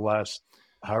times over the last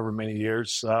however many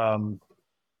years.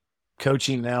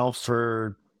 Coaching now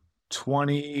for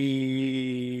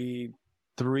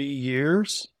 23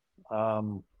 years.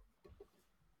 God,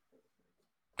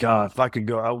 if I could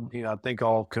go, I think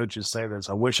all coaches say this.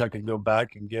 I wish I could go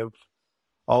back and give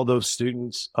all those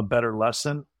students a better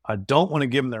lesson. I don't want to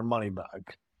give them their money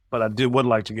back, but I would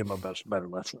like to give them a better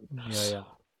lesson.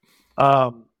 Yeah.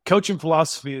 Coaching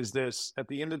philosophy is this: at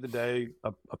the end of the day,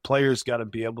 a player's got to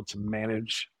be able to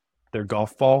manage their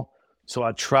golf ball. So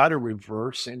I try to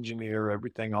reverse engineer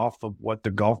everything off of what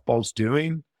the golf ball's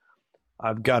doing.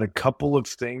 I've got a couple of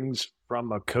things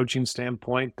from a coaching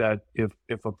standpoint that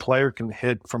if a player can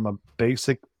hit from a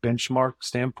basic benchmark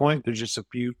standpoint, there's just a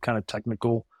few kind of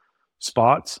technical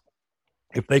spots.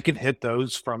 If they can hit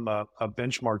those from a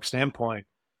benchmark standpoint,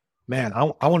 man,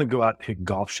 I want to go out and hit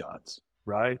golf shots,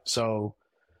 right? So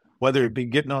whether it be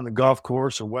getting on the golf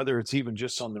course or whether it's even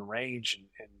just on the range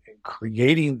and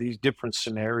creating these different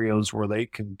scenarios where they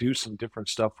can do some different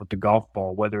stuff with the golf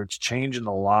ball, whether it's changing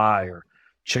the lie or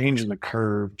changing the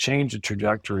curve, change the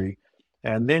trajectory.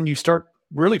 And then you start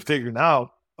really figuring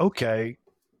out, okay,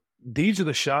 these are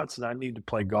the shots that I need to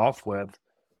play golf with.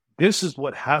 This is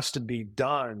what has to be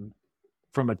done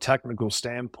from a technical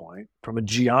standpoint, from a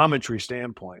geometry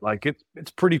standpoint. Like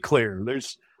it's pretty clear.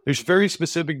 There's very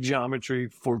specific geometry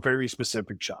for very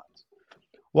specific shots.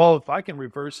 Well, if I can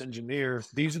reverse engineer,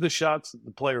 these are the shots that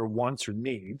the player wants or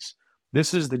needs.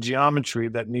 This is the geometry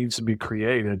that needs to be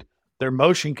created. Their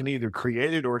motion can either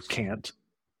create it or it can't.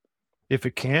 If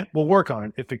it can't, we'll work on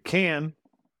it. If it can,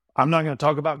 I'm not going to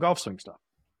talk about golf swing stuff.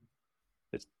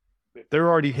 If they're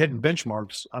already hitting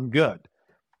benchmarks, I'm good.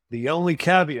 The only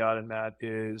caveat in that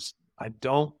is I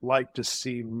don't like to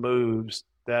see moves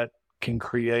that can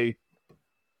create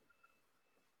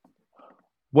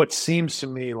what seems to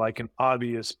me like an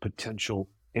obvious potential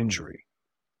injury.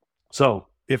 So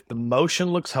if the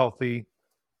motion looks healthy,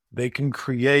 they can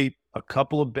create a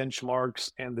couple of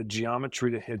benchmarks and the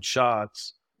geometry to hit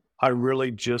shots. I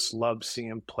really just love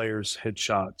seeing players hit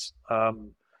shots. I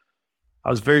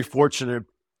was very fortunate.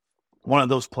 One of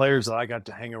those players that I got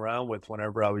to hang around with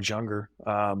whenever I was younger,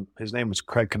 his name was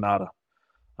Craig Kanata.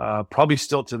 Probably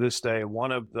still to this day,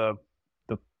 one of the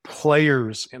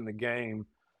players in the game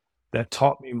that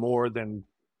taught me more than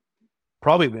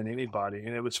anybody,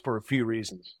 and it was for a few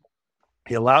reasons.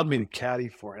 He allowed me to caddy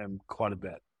for him quite a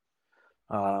bit.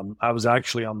 I was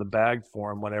actually on the bag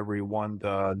for him whenever he won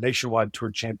the Nationwide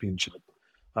Tour Championship.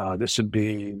 This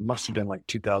must have been like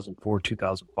 2004,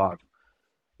 2005.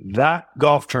 That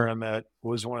golf tournament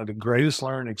was one of the greatest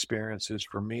learning experiences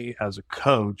for me as a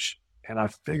coach. And I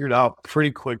figured out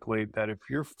pretty quickly that if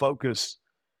your focus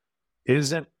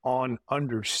isn't on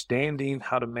understanding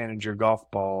how to manage your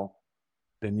golf ball,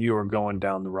 then you are going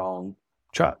down the wrong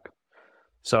track.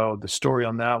 So the story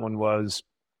on that one was,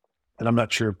 and I'm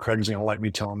not sure if Craig's going to let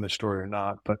me tell him this story or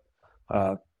not, but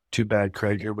too bad,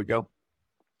 Craig. Here we go.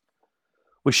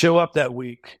 We show up that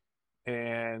week,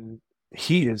 and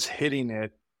he is hitting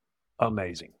it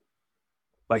amazing.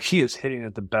 Like, he is hitting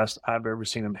it the best I've ever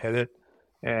seen him hit it.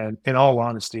 And in all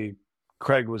honesty,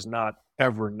 Craig was not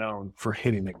ever known for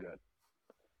hitting it good.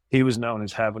 He was known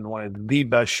as having one of the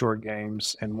best short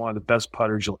games and one of the best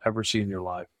putters you'll ever see in your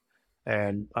life.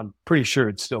 And I'm pretty sure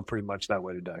it's still pretty much that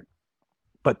way today.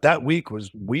 But that week was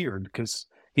weird because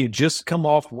he had just come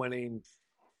off winning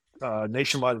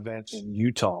nationwide events in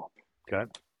Utah.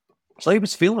 Okay. So he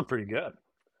was feeling pretty good.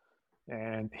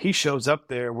 And he shows up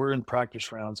there. We're in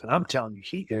practice rounds. And I'm telling you,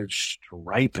 he is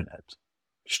striping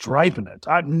it.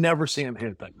 I've never seen him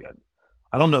hit it that good.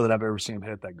 I don't know that I've ever seen him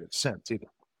hit it that good since either.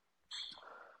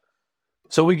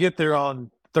 So we get there on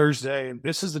Thursday, and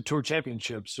this is the Tour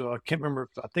Championship. So I can't remember.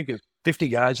 I think it's 50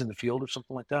 guys in the field or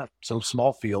something like that. So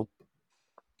small field.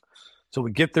 So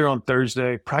we get there on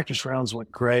Thursday. Practice rounds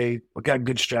went great. We got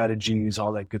good strategies,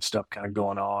 all that good stuff kind of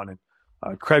going on.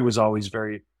 And Craig was always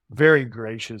very, very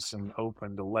gracious and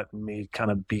open to letting me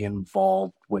kind of be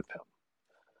involved with him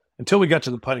until we got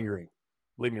to the putting green.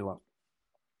 Leave me alone.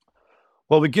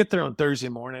 Well, we get there on Thursday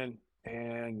morning,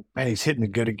 and man, he's hitting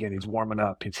it good again. He's warming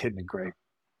up. He's hitting it great.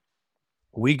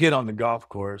 We get on the golf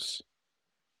course,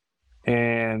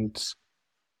 and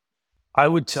I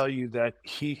would tell you that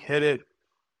he hit it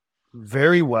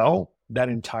very well that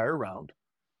entire round.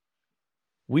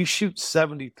 We shoot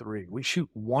 73. We shoot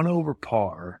one over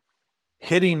par,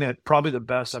 hitting it probably the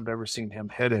best I've ever seen him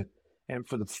hit it. And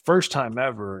for the first time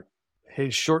ever,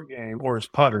 his short game, or his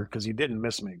putter, because he didn't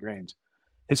miss many greens,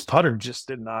 his putter just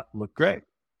did not look great.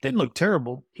 Didn't look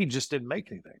terrible. He just didn't make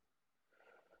anything.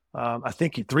 I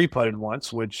think he three-putted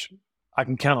once, which I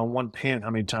can count on one pin how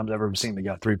many times I've ever seen the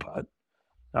guy three-putt.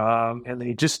 And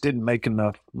he just didn't make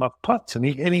enough putts, and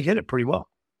he hit it pretty well.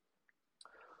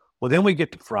 Well, then we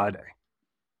get to Friday.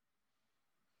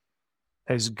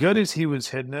 As good as he was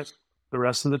hitting it the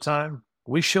rest of the time,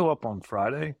 we show up on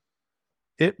Friday.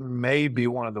 It may be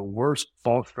one of the worst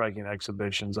ball striking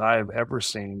exhibitions I have ever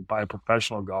seen by a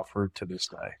professional golfer to this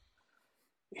day.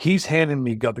 He's handing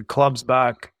me the clubs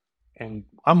back, and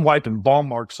I'm wiping ball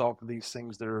marks off of these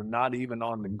things that are not even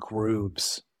on the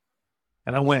grooves.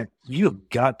 And I went, you've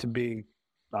got to be,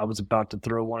 I was about to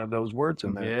throw one of those words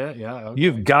in there. Yeah. Okay.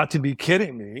 You've got to be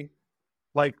kidding me.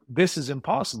 Like, this is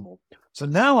impossible. So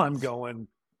now I'm going,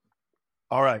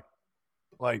 all right,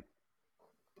 like,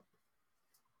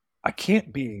 I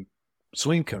can't be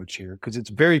swing coach here because it's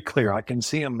very clear. I can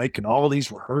see him making all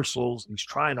these rehearsals. He's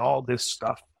trying all this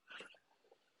stuff.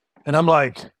 And I'm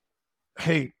like,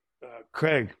 hey,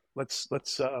 Craig, let's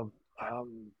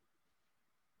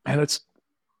And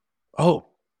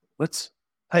let's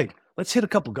hit a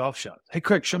couple golf shots. Hey,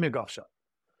 Craig, show me a golf shot.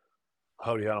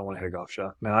 Hodde, I don't want to hit a golf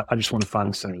shot. Man, I just want to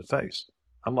find the center of the face.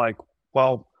 I'm like,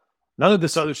 well, none of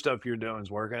this other stuff you're doing is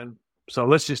working. So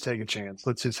let's just take a chance.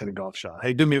 Let's just hit a golf shot.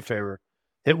 Hey, do me a favor.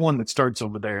 Hit one that starts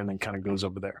over there and then kind of goes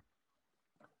over there.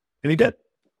 And he did.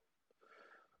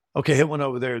 Okay, hit one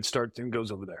over there. It starts and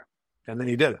goes over there. And then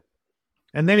he did it.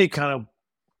 And then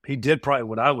he did probably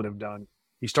what I would have done.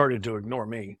 He started to ignore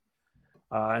me.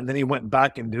 And then he went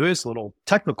back into his little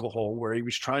technical hole where he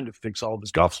was trying to fix all of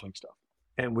his golf swing stuff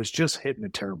and was just hitting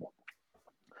it terrible.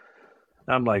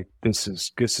 And I'm like, this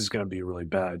is going to be really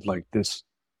bad. Like this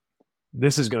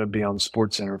is going to be on the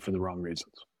Sports Center for the wrong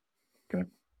reasons. Okay.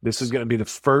 This is going to be the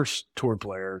first tour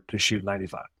player to shoot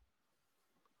 95.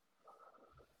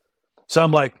 So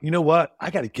I'm like, you know what?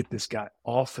 I got to get this guy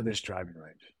off of this driving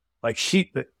range. Like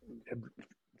if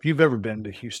you've ever been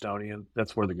to Houstonian,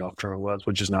 that's where the golf tournament was,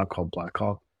 which is now called Black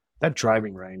Hawk. That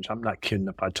driving range, I'm not kidding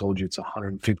if I told you it's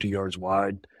 150 yards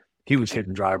wide. He was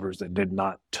hitting drivers that did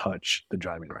not touch the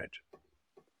driving range.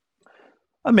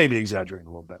 I may be exaggerating a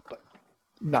little bit, but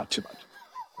not too much.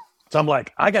 So I'm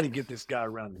like, I got to get this guy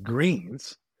around the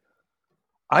greens.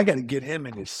 I got to get him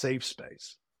in his safe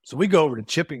space. So we go over to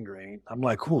chipping green. I'm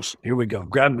like, cool, here we go.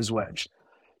 Grab him his wedge.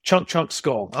 Chunk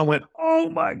skull. I went, oh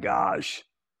my gosh.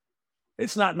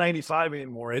 It's not 95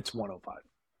 anymore. It's 105.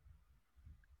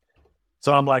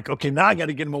 So I'm like, okay, now I got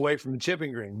to get him away from the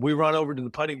chipping green. We run over to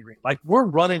the putting green. Like we're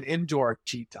running into our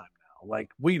tee time now. Like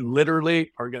we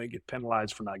literally are going to get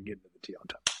penalized for not getting to the tee on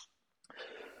time.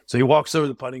 So he walks over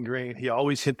the putting green. He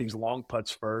always hit these long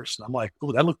putts first. And I'm like,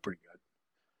 oh, that looked pretty good.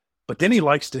 But then he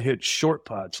likes to hit short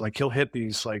putts. Like he'll hit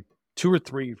these like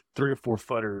 3 or 4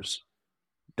 footers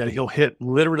that he'll hit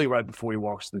literally right before he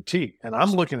walks to the tee. And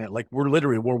I'm looking at like, we're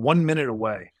 1 minute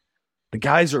away. The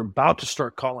guys are about to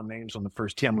start calling names on the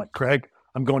first tee. I'm like, Craig,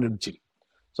 I'm going to the tee.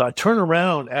 So I turn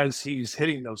around as he's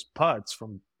hitting those putts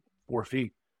from 4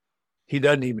 feet. He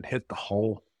doesn't even hit the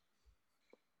hole.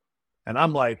 And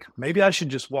I'm like, maybe I should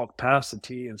just walk past the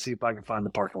tee and see if I can find the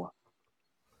parking lot.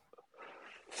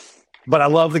 But I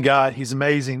love the guy. He's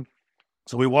amazing.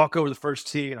 So we walk over the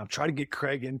first tee, and I'm trying to get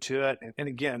Craig into it. And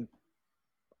again,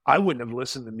 I wouldn't have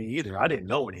listened to me either. I didn't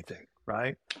know anything,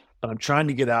 right? But I'm trying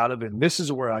to get out of it. And this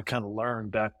is where I kind of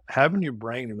learned that having your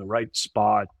brain in the right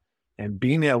spot and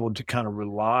being able to kind of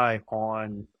rely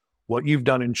on what you've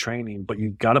done in training, but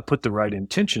you've got to put the right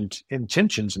intentions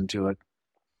into it,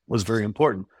 was very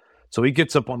important. So he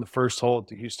gets up on the first hole at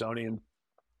the Houstonian.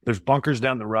 There's bunkers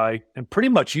down the right, and pretty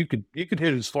much you could hit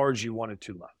as far as you wanted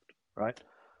to left, right?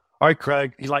 All right,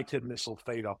 Craig, he liked hitting this little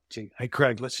fade off the tee. Hey,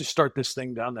 Craig, let's just start this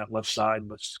thing down that left side.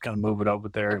 Let's just kind of move it over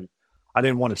there. And I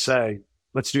didn't want to say,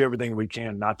 let's do everything we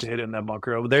can not to hit in that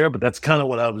bunker over there, but that's kind of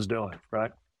what I was doing,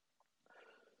 right?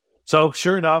 So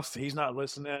sure enough, he's not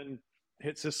listening,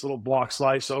 hits this little block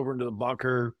slice over into the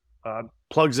bunker,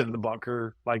 plugs into the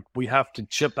bunker. Like we have to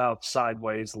chip out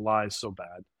sideways. The lie is so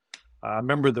bad. I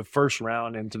remember the first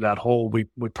round into that hole, we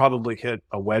probably hit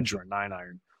a wedge or a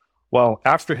 9-iron. Well,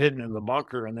 after hitting in the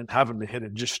bunker and then having to hit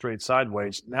it just straight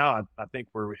sideways, now I think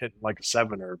we're hitting like a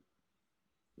 7-iron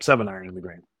in the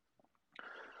green.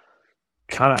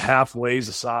 Kind of halfways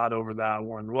aside over that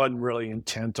one. Wasn't really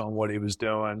intent on what he was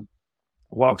doing.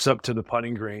 Walks up to the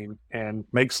putting green and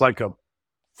makes like a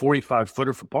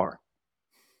 45-footer for par.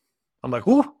 I'm like,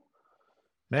 whoo.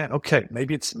 Man, okay,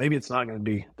 maybe it's not going to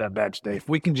be that bad today. If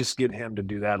we can just get him to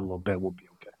do that a little bit, we'll be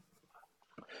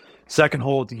okay. Second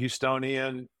hole at the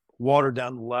Houstonian, water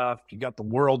down the left. You got the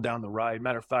world down the right.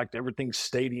 Matter of fact, everything's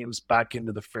stadiums back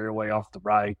into the fairway off the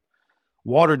right.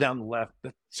 Water down the left.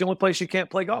 That's the only place you can't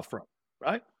play golf from,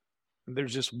 right? And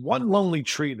there's just one lonely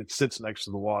tree that sits next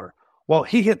to the water. Well,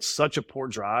 he hit such a poor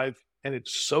drive, and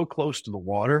it's so close to the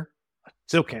water. I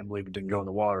still can't believe it didn't go in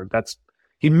the water.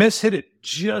 He mishit it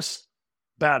just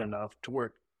bad enough to where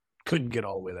it couldn't get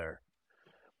all the way there.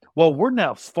 Well, we're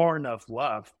now far enough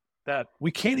left that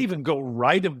we can't even go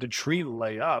right of the tree to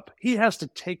lay up. He has to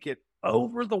take it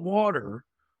over the water,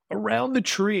 around the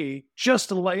tree, just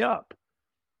to lay up.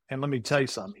 And let me tell you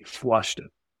something, he flushed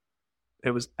it. It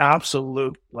was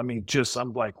absolute,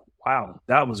 I'm like, wow,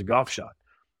 that was a golf shot.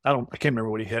 I can't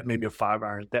remember what he hit, maybe a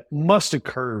 5-iron. That must have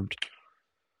curved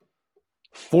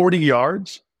 40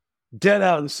 yards. Dead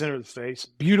out of the center of the face.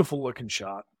 Beautiful looking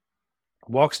shot.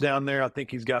 Walks down there. I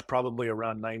think he's got probably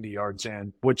around 90 yards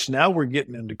in, which now we're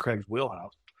getting into Craig's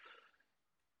wheelhouse.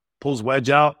 Pulls wedge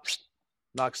out,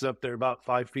 knocks it up there about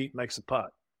 5 feet, makes a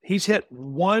putt. He's hit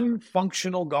one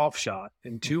functional golf shot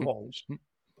in 2 holes,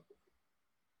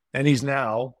 and he's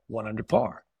now 1 under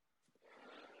par.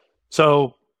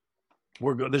 So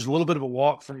There's a little bit of a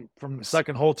walk from the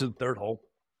second hole to the third hole.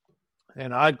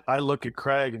 And I look at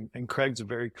Craig, and Craig's a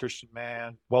very Christian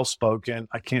man, well-spoken.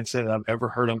 I can't say that I've ever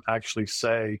heard him actually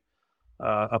say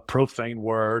a profane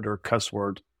word or cuss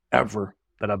word ever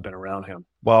that I've been around him.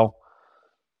 Well,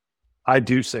 I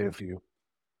do say a few.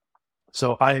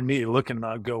 So I immediately look and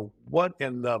I go, what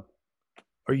in the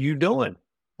are you doing?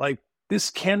 Like, this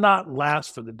cannot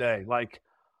last for the day. Like,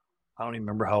 I don't even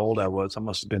remember how old I was. I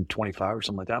must have been 25 or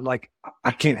something like that. I'm like,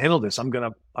 I can't handle this. I'm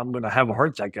gonna have a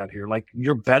heart attack out here. Like,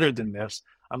 you're better than this.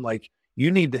 I'm like,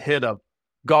 you need to hit a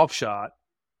golf shot,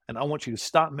 and I want you to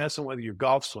stop messing with your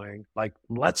golf swing. Like,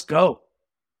 let's go.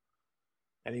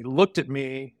 And he looked at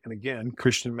me, and again,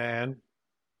 Christian man,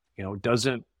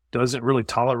 doesn't really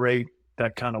tolerate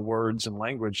that kind of words and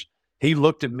language. He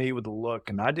looked at me with a look,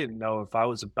 and I didn't know if I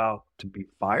was about to be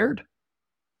fired,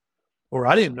 or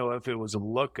I didn't know if it was a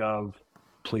look of,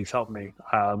 please help me.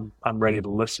 I'm ready to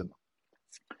listen.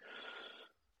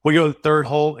 We go to the third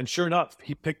hole, and sure enough,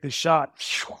 he picked his shot.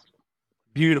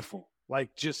 Beautiful.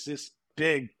 Like, just this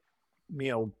big,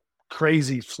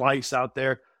 crazy slice out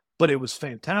there. But it was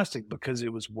fantastic because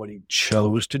it was what he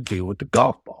chose to do with the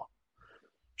golf ball.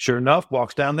 Sure enough,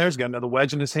 walks down there. He's got another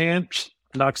wedge in his hand.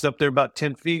 Knocks up there about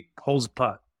 10 feet. Holds a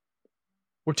putt.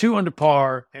 We're 2 under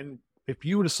par, and if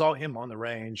you would have saw him on the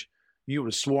range, you would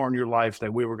have sworn your life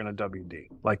that we were going to WD.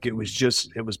 Like, it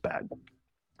was bad.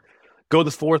 Go to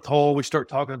the fourth hole. We start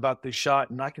talking about this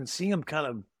shot, and I can see him kind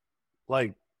of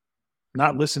like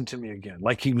not listen to me again.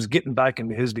 Like, he was getting back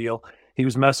into his deal. He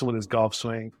was messing with his golf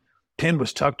swing. Pin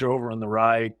was tucked over on the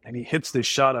right, and he hits this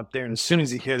shot up there. And as soon as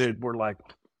he hit it, we're like,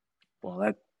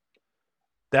 well,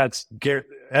 that's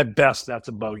at best, that's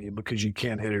a bogey because you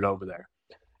can't hit it over there.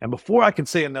 And before I could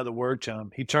say another word to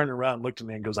him, he turned around, looked at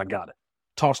me, and goes, I got it.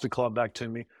 Tossed the club back to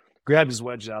me, grabbed his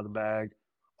wedge out of the bag,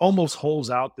 almost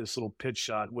holes out this little pitch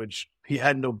shot, which he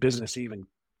had no business even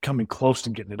coming close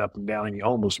to getting it up and down, and he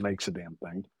almost makes a damn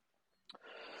thing.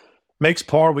 Makes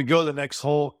par. We go to the next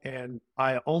hole, and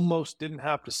I almost didn't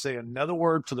have to say another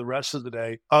word for the rest of the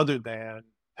day other than,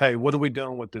 hey, what are we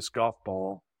doing with this golf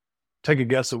ball? Take a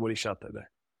guess at what he shot that day.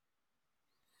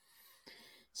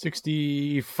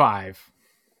 65.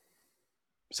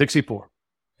 64.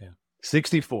 Yeah.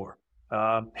 64.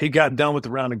 He got done with the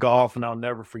round of golf, and I'll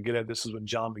never forget it. This is when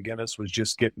John McGinnis was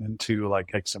just getting into like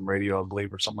XM radio, I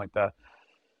believe, or something like that.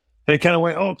 And he kind of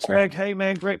went, oh, Craig, hey,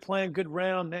 man, great playing, good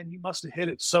round. Man, you must have hit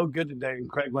it so good today. And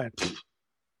Craig went,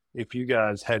 if you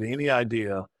guys had any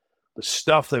idea the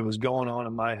stuff that was going on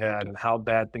in my head and how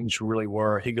bad things really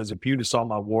were, he goes, if you just saw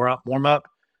my warm-up,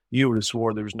 you would have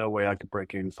swore there was no way I could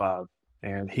break 85.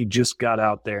 And he just got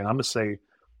out there. And I'm going to say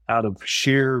out of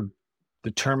sheer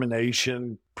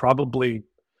determination, probably,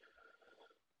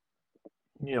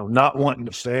 not wanting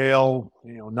to fail,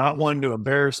 not wanting to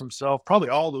embarrass himself. Probably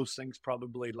all those things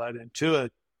probably led into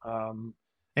it.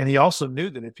 And he also knew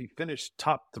that if he finished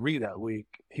top 3 that week,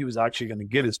 he was actually going to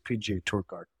get his PGA Tour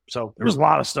card. So there was a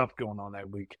lot of stuff going on that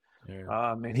week.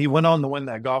 Yeah. And he went on to win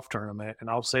that golf tournament. And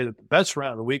I'll say that the best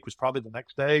round of the week was probably the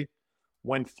next day.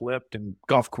 Wind flipped and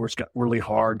golf course got really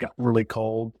hard, got really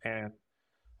cold. And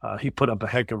he put up a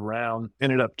heck of a round,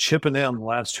 ended up chipping in the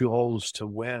last 2 holes to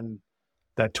win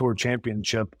that tour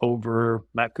championship over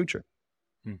Matt Kuchar.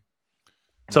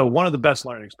 So one of the best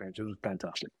learning experiences. It was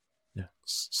fantastic. Yeah.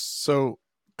 So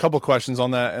a couple questions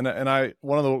on that. And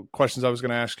one of the questions I was going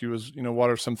to ask you is, what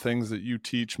are some things that you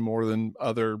teach more than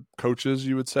other coaches,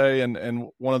 you would say? And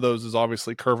one of those is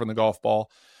obviously curving the golf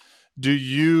ball. Do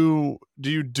you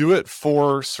do it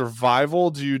for survival?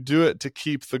 Do you do it to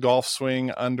keep the golf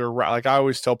swing under? Like I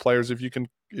always tell players, if you can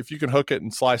hook it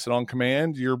and slice it on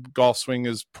command, your golf swing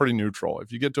is pretty neutral.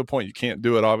 If you get to a point you can't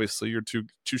do it, obviously you're too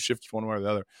shifted one way or the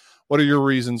other. What are your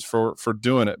reasons for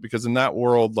doing it? Because in that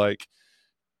world, like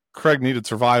Craig needed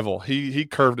survival. He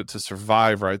curved it to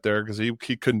survive right there because he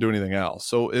couldn't do anything else.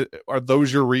 So are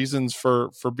those your reasons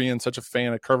for being such a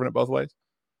fan of curving it both ways?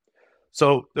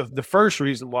 So the first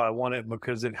reason why I want it,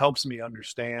 because it helps me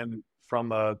understand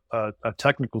from a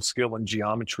technical skill in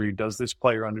geometry, does this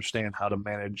player understand how to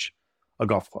manage a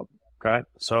golf club? Okay.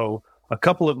 So a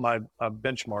couple of my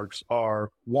benchmarks are,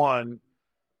 one,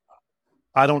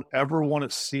 I don't ever want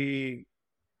to see,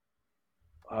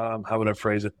 how would I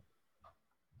phrase it?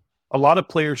 A lot of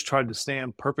players try to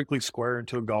stand perfectly square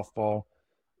into a golf ball,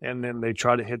 and then they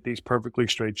try to hit these perfectly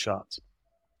straight shots.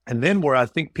 And then where I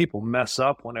think people mess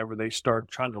up whenever they start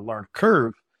trying to learn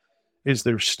curve is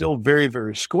they're still very,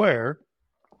 very square,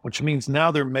 which means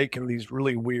now they're making these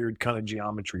really weird kind of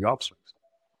geometry off swings.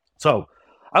 So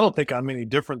I don't think I'm any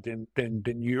different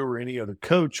than you or any other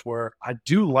coach, where I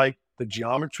do like the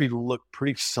geometry to look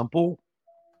pretty simple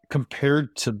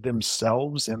compared to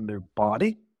themselves and their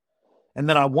body. And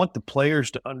then I want the players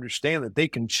to understand that they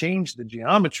can change the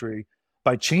geometry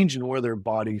by changing where their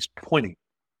body's pointing,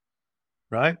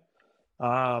 right?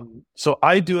 So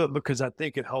I do it because I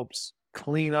think it helps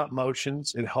clean up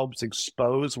motions. It helps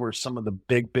expose where some of the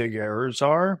big errors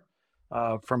are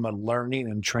from a learning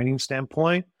and training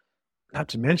standpoint. Not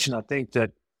to mention, I think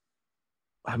that,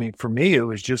 I mean, for me, it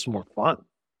was just more fun,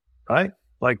 right?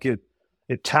 Like it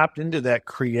tapped into that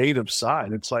creative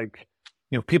side. It's like,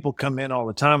 you know, people come in all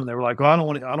the time and they were like, "Oh, I don't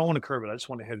want to curve it. I just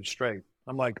want to hit it straight."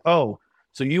 I'm like, "Oh,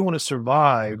 so you want to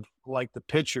survive like the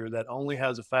pitcher that only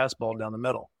has a fastball down the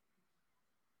middle?"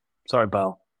 Sorry,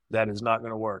 pal, that is not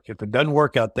going to work. If it doesn't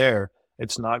work out there,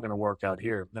 it's not going to work out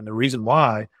here. And the reason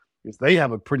why is they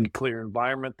have a pretty clear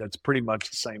environment that's pretty much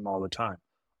the same all the time.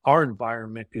 Our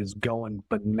environment is going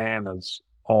bananas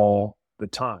all the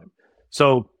time.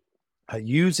 So I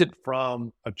use it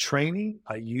from a training.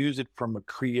 I use it from a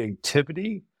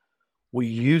creativity. We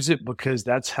use it because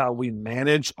that's how we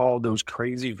manage all those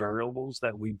crazy variables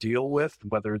that we deal with,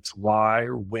 whether it's lie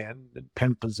or wind and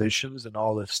pin positions and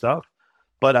all this stuff.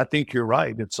 But I think you're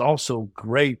right. It's also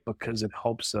great because it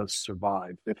helps us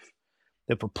survive.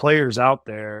 If a player's out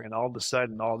there and all of a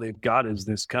sudden all they've got is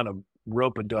this kind of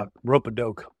rope-a-dope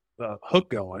hook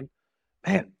going,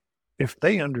 man, if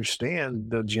they understand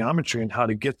the geometry and how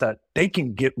to get that, they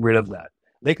can get rid of that.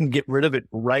 They can get rid of it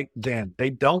right then.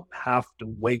 They don't have to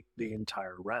wait the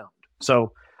entire round.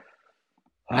 So,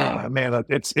 man,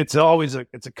 it's always a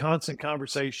constant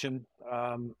conversation.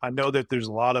 I know that there's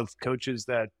a lot of coaches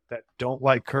that don't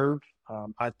like curve.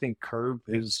 I think curve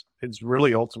is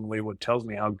really ultimately what tells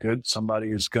me how good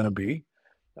somebody is going to be.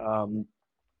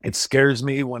 It scares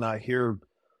me when I hear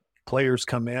players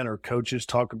come in or coaches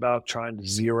talk about trying to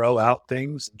zero out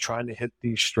things and trying to hit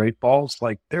these straight balls.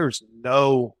 Like there's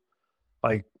no,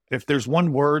 like if there's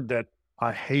one word that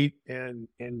I hate in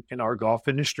our golf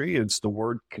industry, it's the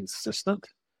word consistent.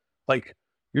 Like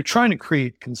you're trying to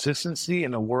create consistency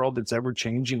in a world that's ever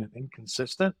changing and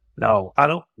inconsistent. No, I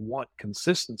don't want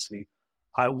consistency.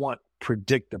 I want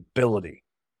predictability.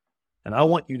 And I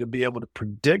want you to be able to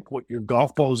predict what your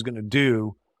golf ball is going to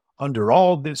do under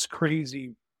all this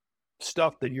crazy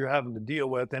stuff that you're having to deal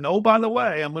with. And oh, by the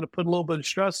way, I'm going to put a little bit of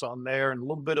stress on there and a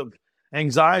little bit of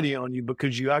anxiety on you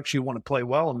because you actually want to play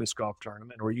well in this golf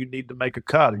tournament, or you need to make a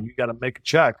cut, or you got to make a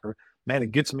check, or man,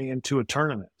 it gets me into a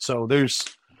tournament. So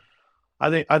I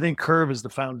think curve is the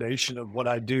foundation of what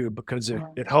I do because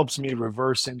it helps me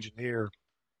reverse engineer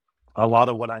a lot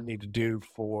of what I need to do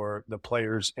for the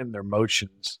players in their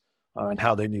motions and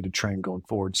how they need to train going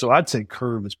forward. So I'd say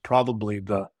curve is probably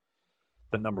the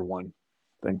number one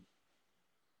thing.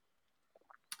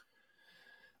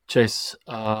 Chase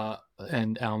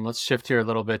and Alan, let's shift here a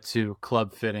little bit to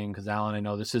club fitting because, Alan, I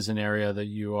know this is an area that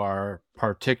you are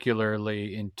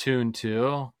particularly in tune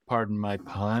to. Pardon my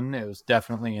pun. It was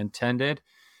definitely intended.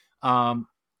 Tell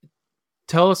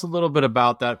us a little bit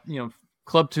about that. You know,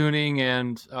 club tuning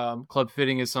and club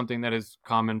fitting is something that is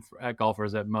common at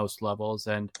golfers at most levels,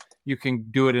 and you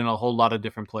can do it in a whole lot of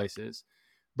different places.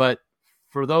 But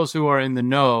for those who are in the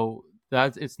know,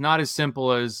 that it's not as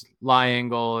simple as lie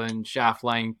angle and shaft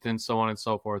length and so on and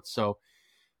so forth. So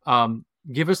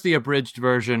give us the abridged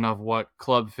version of what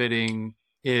club fitting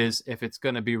is if it's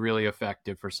going to be really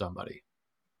effective for somebody.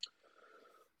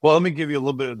 Well, let me give you a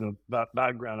little bit of the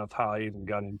background of how I even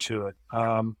got into it.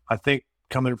 I think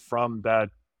coming from that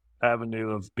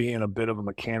avenue of being a bit of a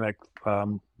mechanic,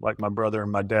 like my brother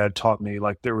and my dad taught me,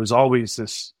 like there was always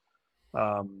this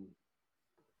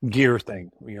gear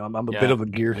thing. You know, I'm a bit of a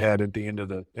gearhead at the end of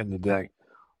the day.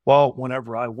 Well,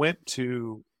 whenever I went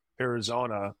to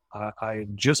Arizona, I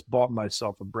had just bought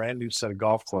myself a brand new set of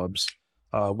golf clubs,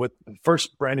 with the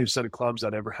first brand new set of clubs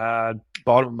I'd ever had,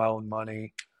 bought them with my own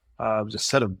money. It was a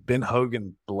set of Ben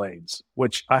Hogan blades,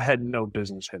 which I had no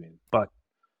business hitting, but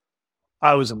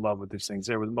I was in love with these things.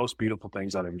 They were the most beautiful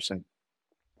things I'd ever seen.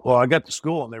 Well, I got to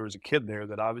school and there was a kid there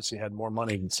that obviously had more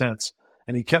money than sense,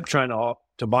 and he kept trying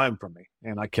to buy them from me,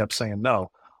 and I kept saying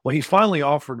no. Well, he finally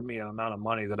offered me an amount of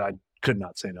money that I could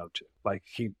not say no to. Like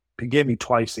he gave me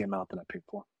twice the amount that I paid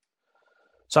for.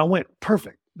 So I went,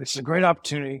 perfect. This is a great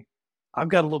opportunity. I've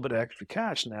got a little bit of extra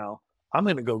cash now. I'm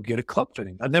going to go get a club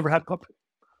fitting. I've never had club fitting.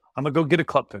 I'm going to go get a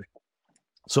club fitting.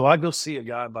 So I go see a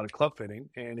guy about a club fitting,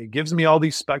 and he gives me all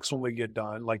these specs when we get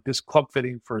done. Like this club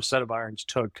fitting for a set of irons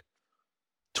took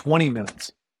 20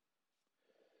 minutes.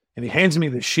 And he hands me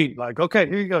the sheet, like, okay,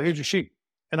 here you go. Here's your sheet.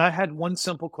 And I had one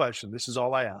simple question. This is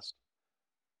all I asked.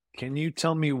 Can you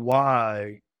tell me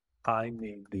why I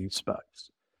need these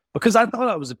specs? Because I thought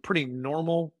I was a pretty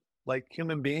normal, like,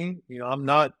 human being. You know, I'm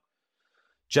not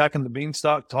Jack and the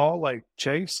Beanstalk tall like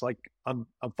Chase. Like I'm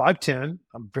 5'10".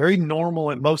 I'm very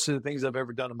normal at most of the things I've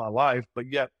ever done in my life, but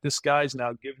yet this guy's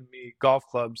now giving me golf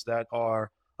clubs that are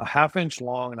a half-inch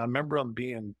long, and I remember them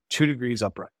being 2 degrees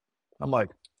upright. I'm like,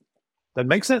 that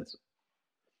makes sense.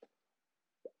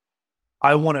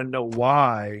 I want to know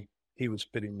why he was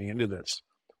fitting me into this.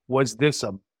 Was this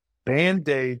a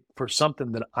Band-Aid for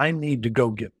something that I need to go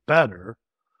get better?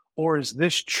 Or is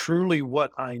this truly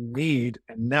what I need,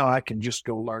 and now I can just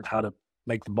go learn how to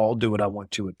make the ball do what I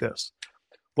want to with this?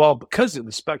 Well, because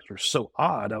the specs are so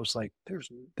odd, I was like,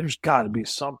 there's got to be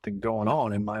something going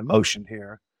on in my emotion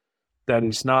here that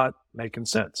is not making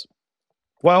sense.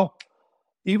 Well,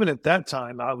 even at that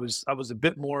time, I was a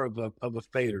bit more of a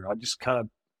fader. I just kind of,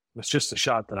 it's just a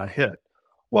shot that I hit.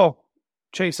 Well,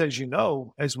 Chase, as you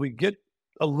know, as we get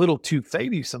a little too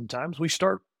fadey sometimes,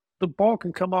 the ball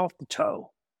can come off the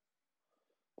toe.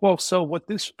 Well, so what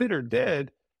this fitter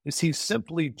did is he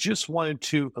simply just wanted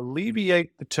to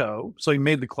alleviate the toe. So he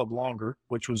made the club longer,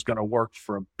 which was going to work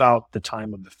for about the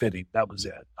time of the fitting. That was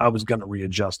it. I was going to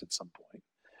readjust at some point.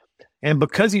 And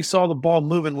because he saw the ball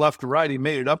moving left to right, he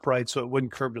made it upright so it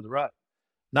wouldn't curve to the right.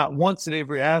 Not once did he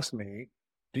ever ask me,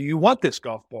 do you want this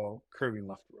golf ball curving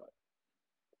left to right?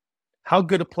 How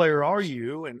good a player are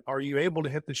you? And are you able to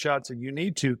hit the shots that you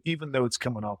need to, even though it's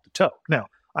coming off the toe? Now,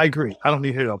 I agree. I don't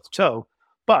need to hit it off the toe,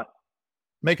 but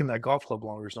making that golf club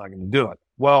longer is not going to do it.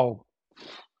 Well,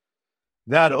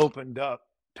 that opened up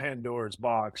Pandora's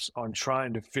box on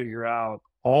trying to figure out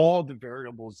all the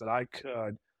variables that I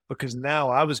could, because now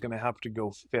I was going to have to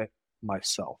go fit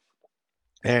myself.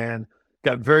 And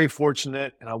got very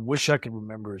fortunate, and I wish I could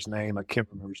remember his name. I can't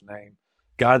remember his name.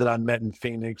 Guy that I met in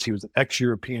Phoenix. He was an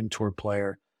ex-European Tour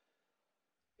player.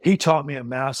 He taught me a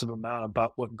massive amount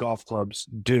about what golf clubs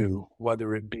do,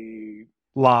 whether it be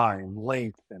line,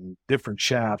 length, and different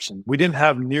shafts. And we didn't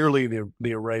have nearly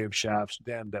the array of shafts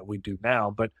then that we do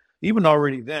now. But even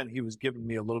already then, he was giving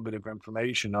me a little bit of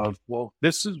information of, well,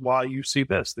 this is why you see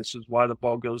this. This is why the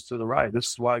ball goes to the right. This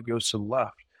is why it goes to the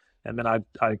left. And then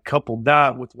I coupled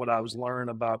that with what I was learning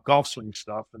about golf swing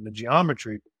stuff and the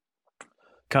geometry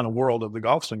kind of world of the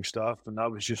golf swing stuff. And I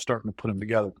was just starting to put them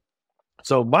together.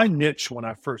 So my niche when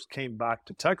I first came back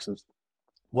to Texas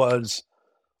was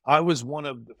I was one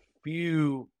of the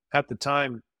few, at the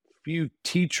time, few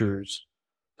teachers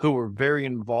who were very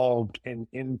involved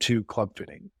into club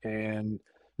fitting. And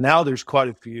now there's quite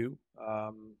a few.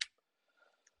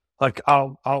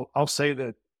 I'll say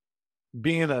that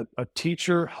being a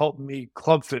teacher helped me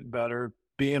club fit better.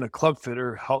 Being a club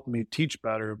fitter helped me teach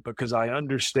better because I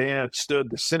understood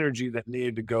the synergy that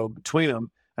needed to go between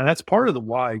them. And that's part of the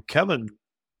why Kevin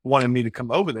wanted me to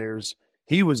come over there is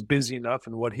he was busy enough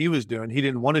in what he was doing. He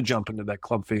didn't want to jump into that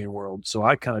club fitting world. So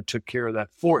I kind of took care of that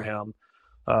for him.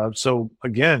 So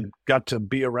again, got to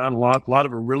be around a lot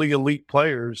of really elite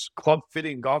players, club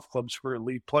fitting golf clubs for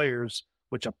elite players,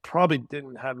 which I probably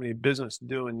didn't have any business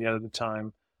doing yet at the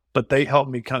time, but they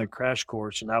helped me kind of crash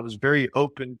course. And I was very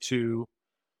open to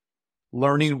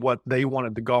learning what they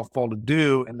wanted the golf ball to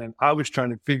do. And then I was trying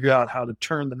to figure out how to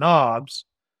turn the knobs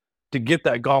to get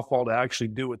that golf ball to actually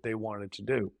do what they wanted it to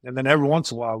do. And then every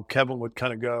once in a while, Kevin would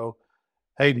kind of go,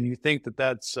 hey, do you think that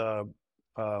that's a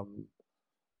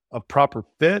proper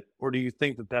fit? Or do you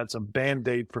think that that's a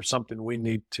Band-Aid for something we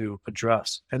need to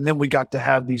address? And then we got to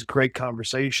have these great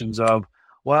conversations of,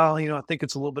 well, I think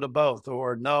it's a little bit of both.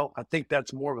 Or no, I think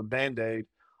that's more of a Band-Aid.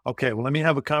 Okay, well, let me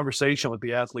have a conversation with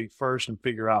the athlete first and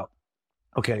figure out,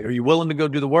 okay, are you willing to go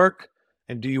do the work?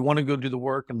 And do you want to go do the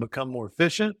work and become more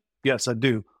efficient? Yes, I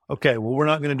do. Okay, well, we're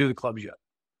not going to do the clubs yet.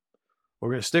 We're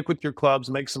going to stick with your clubs,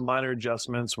 make some minor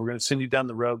adjustments. We're going to send you down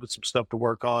the road with some stuff to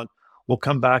work on. We'll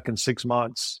come back in 6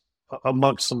 months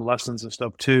amongst some lessons and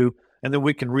stuff too. And then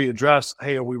we can readdress,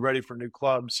 hey, are we ready for new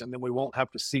clubs? And then we won't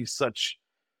have to see such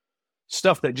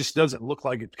stuff that just doesn't look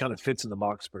like it kind of fits in the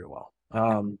box very well.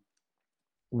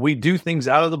 We do things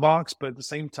out of the box, but at the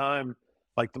same time,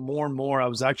 like the more and more, I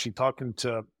was actually talking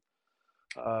to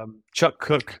Chuck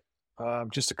Cook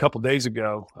just a couple of days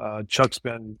ago. Chuck's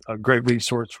been a great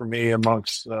resource for me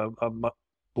amongst a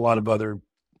lot of other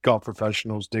golf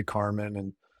professionals, Dick Harmon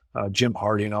and Jim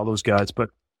Hardy and all those guys. But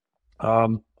I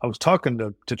was talking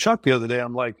to Chuck the other day.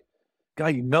 I'm like,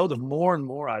 guy, the more and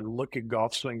more I look at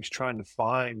golf swings trying to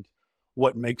find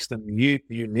what makes them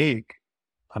unique,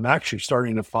 I'm actually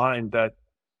starting to find that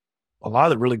a lot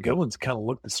of the really good ones kind of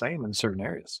look the same in certain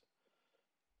areas.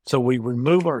 So we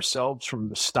remove ourselves from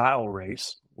the style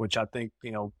race, which I think,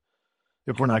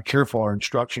 if we're not careful, our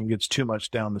instruction gets too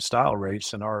much down the style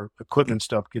race and our equipment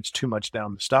stuff gets too much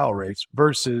down the style race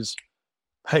versus,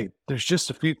 hey, there's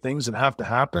just a few things that have to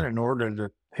happen in order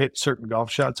to hit certain golf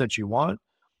shots that you want.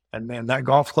 And then that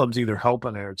golf club's either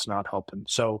helping or it's not helping.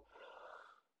 So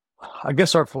I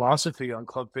guess our philosophy on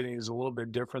club fitting is a little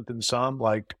bit different than some.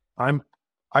 Like I'm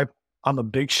a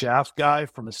big shaft guy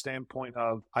from a standpoint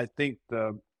of, I think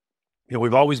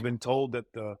we've always been told that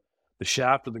the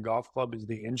shaft of the golf club is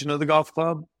the engine of the golf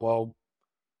club. Well,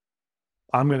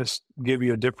 I'm going to give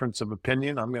you a difference of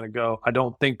opinion. I'm going to go, I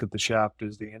don't think that the shaft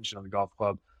is the engine of the golf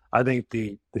club. I think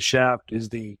the shaft is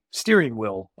the steering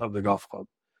wheel of the golf club.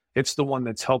 It's the one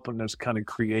that's helping us kind of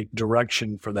create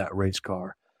direction for that race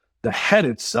car. The head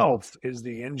itself is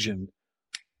the engine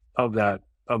of that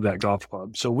golf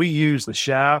club. So we use the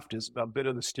shaft as a bit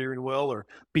of the steering wheel, or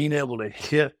being able to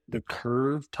hit the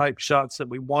curve type shots that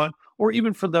we want, or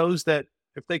even for those that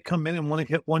if they come in and want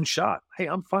to hit one shot, hey,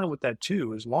 I'm fine with that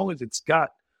too, as long as it's got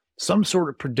some sort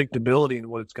of predictability in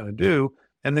what it's going to do,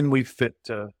 and then we fit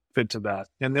to that.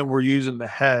 And then we're using the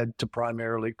head to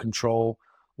primarily control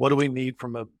what do we need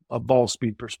from a ball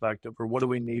speed perspective, or what do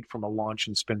we need from a launch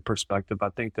and spin perspective. I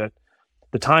think that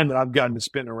the time that I've gotten to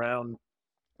spin around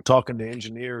talking to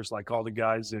engineers, like all the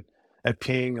guys at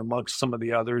Ping, amongst some of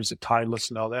the others at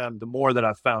Titleist and all them, the more that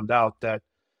I found out that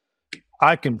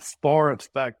I can far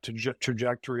affect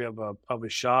trajectory of a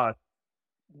shot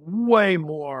way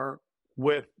more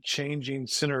with changing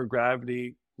center of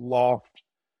gravity, loft,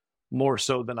 more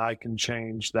so than I can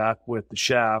change that with the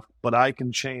shaft. But I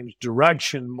can change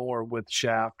direction more with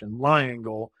shaft and lie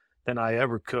angle than I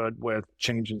ever could with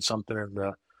changing something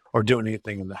or doing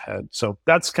anything in the head. So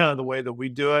that's kind of the way that we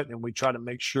do it, and we try to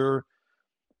make sure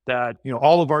that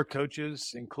all of our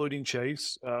coaches, including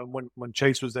Chase, when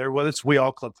Chase was there with us, we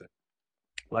all club fit.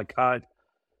 Like I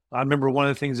remember one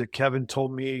of the things that Kevin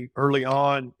told me early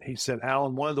on. He said,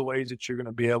 "Alan, one of the ways that you're going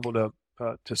to be able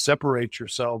to separate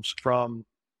yourselves from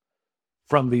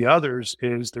the others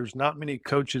is there's not many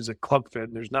coaches at club fit,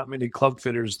 and there's not many club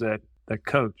fitters that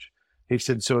coach." He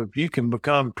said, "So if you can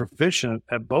become proficient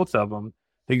at both of them,"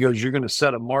 he goes, "you're going to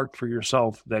set a mark for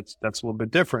yourself that's a little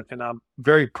bit different." And I'm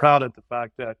very proud of the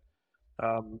fact that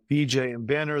BJ and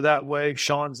Ben are that way.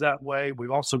 Sean's that way.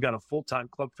 We've also got a full-time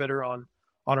club fitter on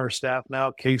our staff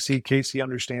now. Casey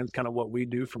understands kind of what we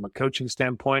do from a coaching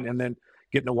standpoint, and then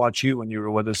getting to watch you when you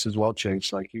were with us as well,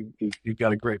 Chase. Like you've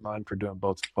got a great mind for doing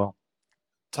both as well.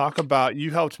 Talk about,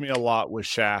 you helped me a lot with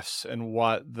shafts and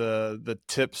what the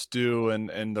tips do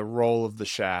and the role of the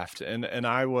shaft. And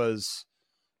I was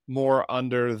more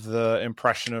under the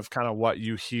impression of kind of what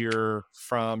you hear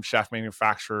from shaft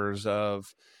manufacturers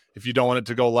of, if you don't want it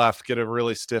to go left, get a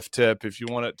really stiff tip. If you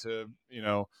want it to,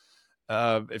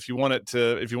 if you want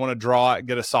to draw it,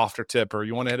 get a softer tip, or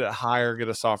you want to hit it higher, get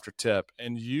a softer tip.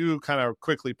 And you kind of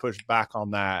quickly pushed back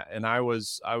on that. And I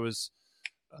was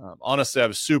honestly, I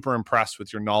was super impressed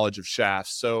with your knowledge of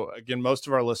shafts. So again, most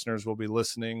of our listeners will be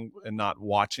listening and not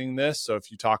watching this. So if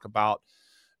you talk about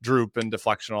droop and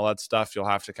deflection, all that stuff, you'll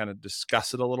have to kind of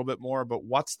discuss it a little bit more. But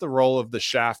what's the role of the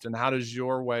shaft, and how does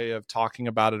your way of talking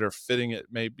about it or fitting it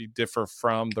maybe differ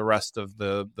from the rest of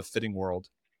the fitting world?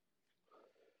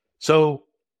 So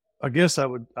I guess I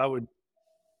would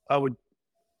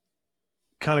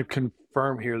kind of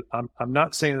confirm here. I'm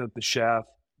not saying that the shaft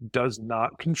does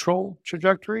not control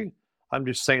trajectory. I'm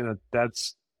just saying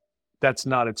that's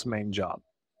not its main job.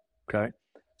 Okay.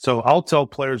 So I'll tell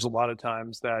players a lot of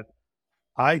times that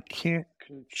I can't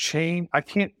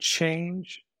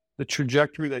change the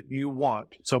trajectory that you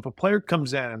want. So if a player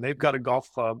comes in and they've got a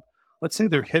golf club, let's say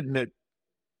they're hitting it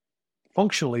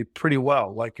functionally pretty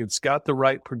well, like it's got the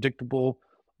right predictable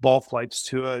ball flights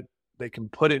to it, they can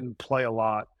put it in play a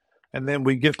lot. And then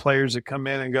we get players that come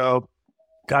in and go,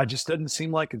 God, just doesn't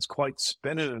seem like it's quite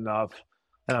spinning enough.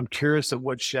 And I'm curious of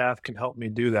what shaft can help me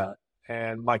do that.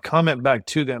 And my comment back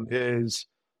to them is,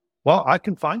 well, I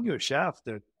can find you a shaft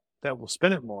that will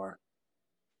spin it more,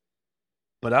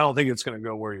 but I don't think it's going to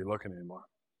go where you're looking anymore.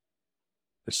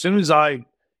 As soon as I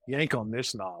yank on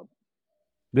this knob,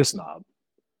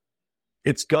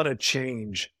 it's going to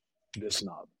change this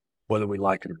knob, whether we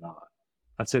like it or not.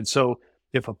 I said, so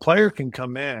if a player can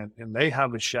come in and they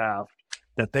have a shaft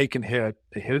that they can hit,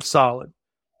 they hit it solid,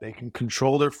 they can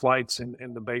control their flights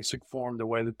in the basic form the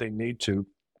way that they need to,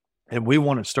 and we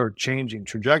want to start changing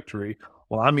trajectory,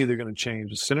 well, I'm either going to change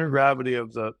the center of gravity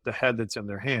of the head that's in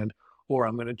their hand, or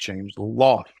I'm going to change the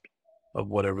loft of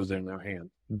whatever's in their hand.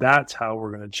 That's how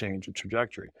we're going to change the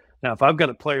trajectory. Now, if I've got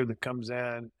a player that comes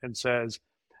in and says,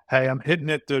 hey, I'm hitting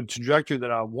it the trajectory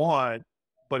that I want,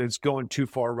 but it's going too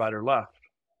far right or left,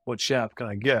 what shaft can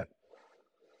I get?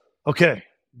 Okay,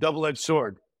 double-edged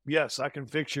sword. Yes, I can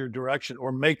fix your direction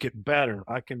or make it better.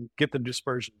 I can get the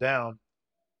dispersion down,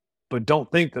 but don't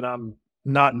think that I'm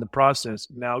not in the process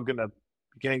now going to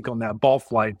yank on that ball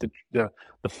flight, the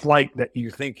flight that you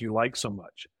think you like so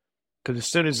much. Because as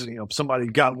soon as somebody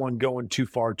got one going too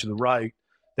far to the right,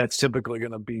 that's typically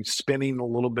going to be spinning a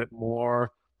little bit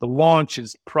more. The launch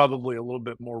is probably a little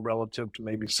bit more relative to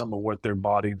maybe some of what their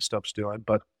body and stuff's doing.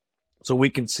 But so we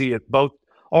can see it both,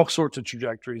 all sorts of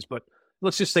trajectories. But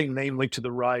let's just say, namely to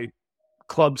the right,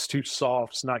 club's too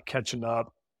soft, it's not catching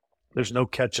up. There's no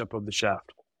catch up of the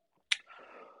shaft.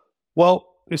 Well,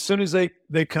 as soon as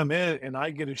they come in and I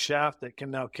get a shaft that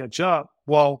can now catch up,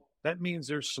 well, that means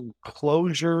there's some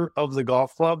closure of the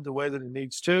golf club the way that it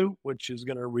needs to, which is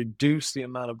going to reduce the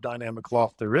amount of dynamic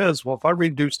loft there is. Well, if I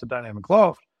reduce the dynamic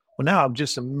loft, well, now I've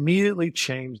just immediately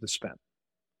changed the spin.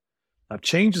 I've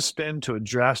changed the spin to a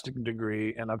drastic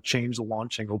degree, and I've changed the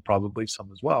launch angle probably some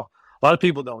as well. A lot of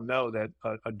people don't know that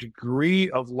a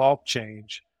degree of loft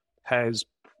change has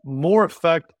more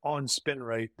effect on spin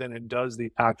rate than it does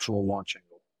the actual launch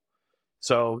angle.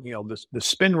 So, the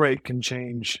spin rate can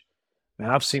change.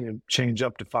 And I've seen it change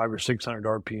up to 500 or 600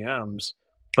 RPMs,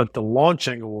 but the launch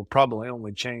angle will probably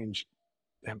only change,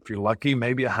 if you're lucky,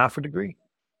 maybe a half a degree.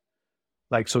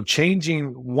 So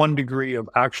changing 1 degree of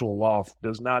actual loft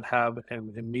does not have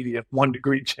an immediate 1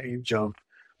 degree change of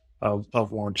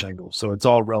launch angle. So it's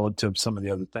all relative to some of the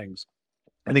other things.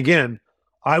 And again,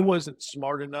 I wasn't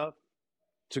smart enough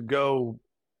to go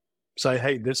say,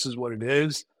 hey, this is what it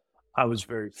is. I was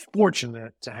very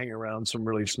fortunate to hang around some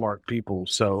really smart people.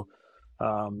 So,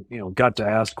 got to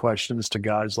ask questions to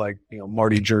guys like,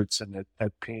 Marty Jertson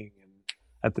at Ping, and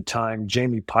at the time,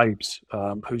 Jamie Pipes,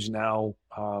 who's now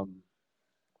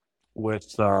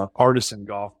with Artisan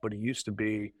Golf, but he used to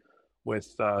be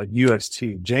with UST.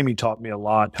 Jamie taught me a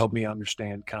lot, helped me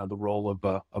understand kind of the role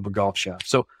of a golf shaft.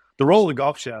 So the role of the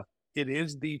golf shaft, it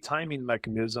is the timing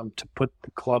mechanism to put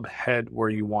the club head where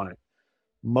you want it.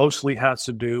 Mostly has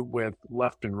to do with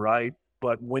left and right,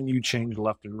 but when you change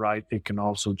left and right, it can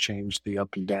also change the up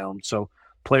and down. So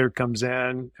player comes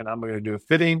in and I'm going to do a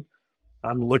fitting.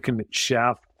 I'm looking at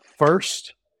shaft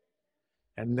first,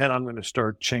 and then I'm going to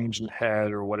start changing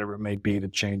head or whatever it may be to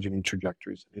change any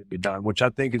trajectories that need to be done, which I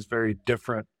think is very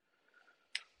different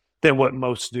than what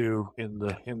most do in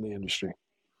the industry.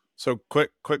 So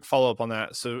quick follow up on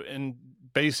that. So in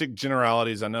basic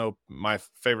generalities, I know my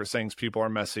favorite sayings, people are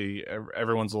messy.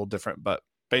 Everyone's a little different, but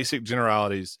basic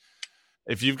generalities.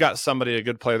 If you've got somebody, a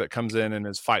good player that comes in and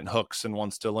is fighting hooks and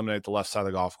wants to eliminate the left side of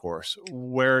the golf course,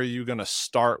 where are you going to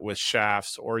start with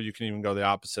shafts? Or you can even go the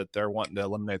opposite. They're wanting to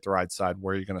eliminate the right side.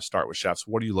 Where are you going to start with shafts?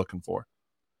 What are you looking for?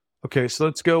 Okay, so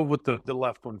let's go with the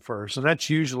left one first. And that's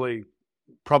usually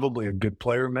probably a good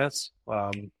player miss.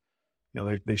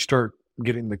 They start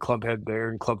getting the club head there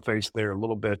and club face there a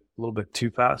little bit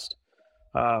too fast.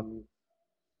 And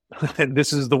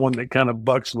this is the one that kind of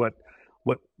bucks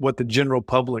what the general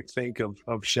public think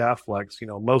of shaft flex.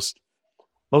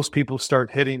 Most people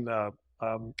start hitting a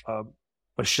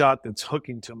shot that's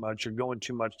hooking too much or going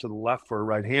too much to the left for a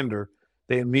right-hander.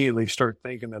 They immediately start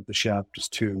thinking that the shaft is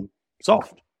too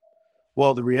soft.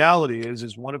 Well, the reality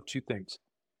is one of two things.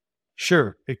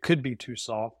 Sure, it could be too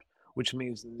soft, which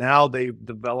means now they've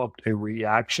developed a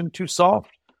reaction to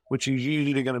soft, which is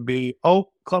usually going to be,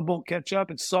 oh, club won't catch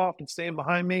up. It's soft. It's staying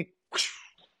behind me.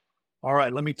 All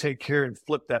right, let me take care and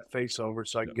flip that face over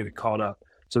so I can get it caught up.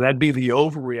 So that'd be the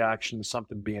overreaction to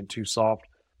something being too soft.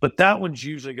 But that one's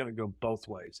usually going to go both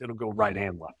ways. It'll go right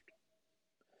and left.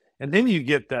 And then you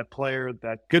get that player,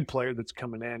 that good player that's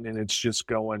coming in, and it's just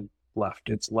going left.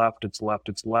 It's left, it's left,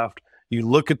 it's left. You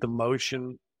look at the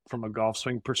motion from a golf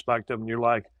swing perspective, and you're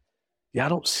like, yeah, I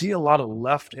don't see a lot of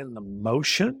left in the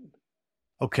motion.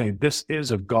 Okay, this is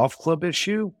a golf club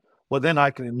issue. Well, then I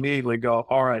can immediately go,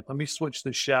 all right, let me switch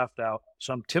the shaft out.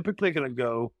 So I'm typically going to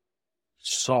go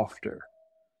softer.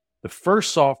 The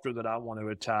first softer that I want to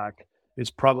attack is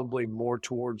probably more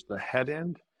towards the head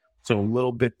end. So a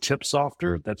little bit tip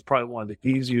softer. That's probably one of the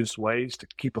easiest ways to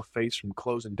keep a face from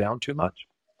closing down too much.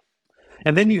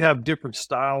 And then you have different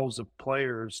styles of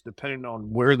players depending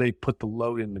on where they put the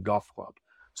load in the golf club.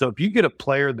 So if you get a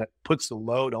player that puts the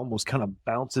load, almost kind of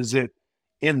bounces it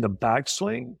in the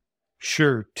backswing,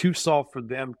 sure, too soft for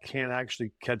them, can't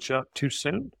actually catch up too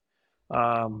soon.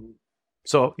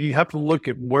 So you have to look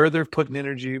at where they're putting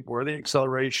energy, where the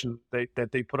acceleration that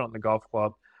they put on the golf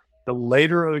club. The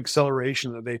later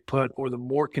acceleration that they put, or the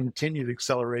more continued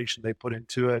acceleration they put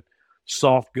into it,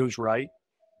 soft goes right,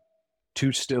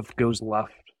 too stiff goes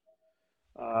left.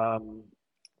 And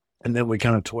then we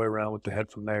kind of toy around with the head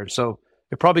from there. So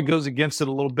it probably goes against it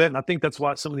a little bit. And I think that's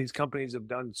why some of these companies have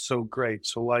done so great.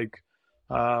 So like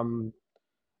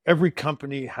every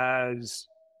company has,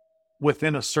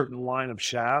 within a certain line of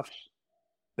shafts,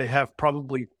 they have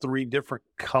probably 3 different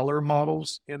color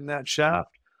models in that shaft.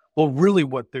 Well, really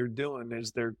what they're doing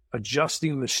is they're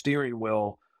adjusting the steering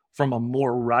wheel from a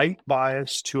more right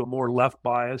bias to a more left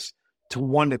bias to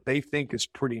one that they think is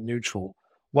pretty neutral.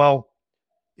 Well,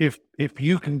 if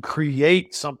you can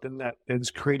create something that is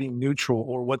creating neutral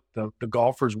or what the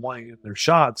golfers want in their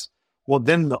shots, well,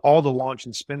 then all the launch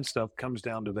and spin stuff comes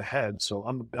down to the head. So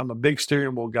I'm a big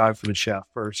steering wheel guy for the shaft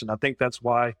first, and I think that's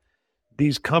why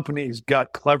these companies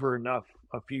got clever enough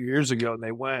a few years ago, and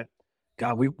they went,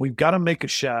 God, we've got to make a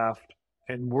shaft,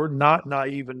 and we're not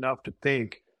naive enough to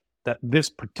think that this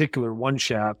particular one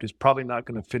shaft is probably not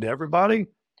going to fit everybody.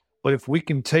 But if we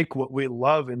can take what we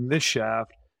love in this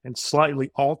shaft and slightly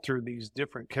alter these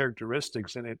different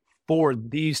characteristics in it for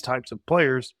these types of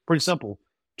players, pretty simple.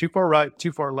 Too far right,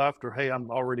 too far left, or hey,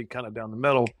 I'm already kind of down the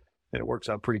middle, and it works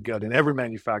out pretty good. And every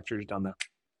manufacturer has done that.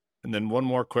 And then one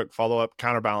more quick follow-up,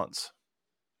 counterbalance.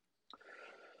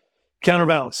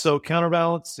 Counterbalance. So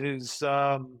counterbalance is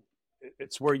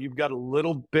it's where you've got a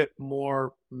little bit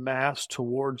more mass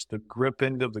towards the grip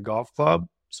end of the golf club.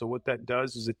 So what that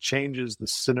does is it changes the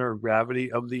center of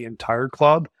gravity of the entire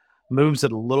club, moves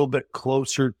it a little bit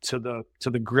closer to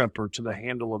the grip or to the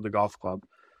handle of the golf club.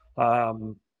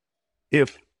 And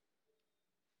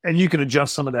you can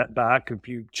adjust some of that back if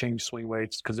you change swing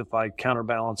weights, because if I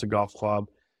counterbalance a golf club,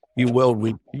 you will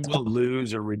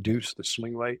lose or reduce the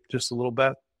swing weight just a little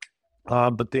bit.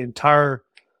 But the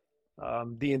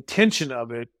intention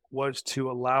of it was to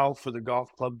allow for the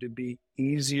golf club to be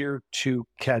easier to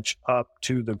catch up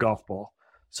to the golf ball.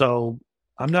 So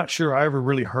I'm not sure I ever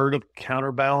really heard of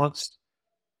counterbalance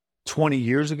 20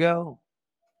 years ago.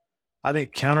 I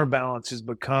think counterbalance has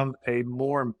become a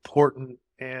more important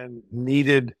and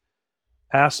needed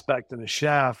aspect in the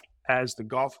shaft as the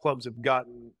golf clubs have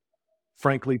gotten,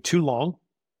 frankly, too long.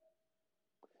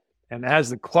 And as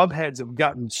the club heads have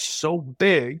gotten so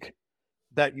big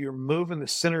that you're moving the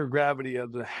center of gravity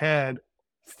of the head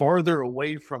farther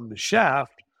away from the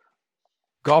shaft,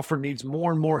 golfer needs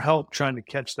more and more help trying to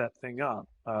catch that thing up.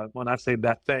 When I say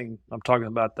that thing, I'm talking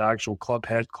about the actual club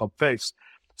head, club face.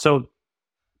 So a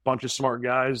bunch of smart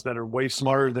guys that are way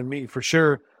smarter than me for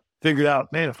sure figured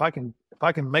out, man, if I can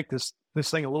make this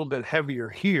thing a little bit heavier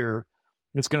here,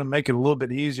 it's going to make it a little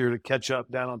bit easier to catch up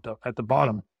down at the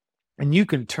bottom. And you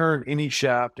can turn any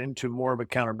shaft into more of a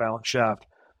counterbalance shaft.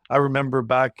 I remember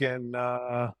back in,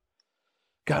 it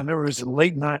was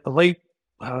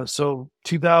so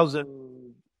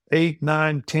 2008,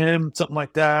 9, 10, something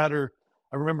like that. Or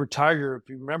I remember Tiger, if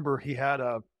you remember, he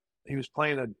was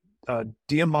playing a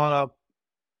Diamante,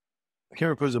 I can't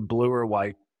remember if it was a blue or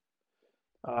white.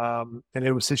 And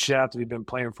it was his shaft that he'd been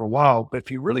playing for a while. But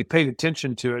if you really paid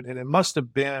attention to it, and it must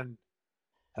have been,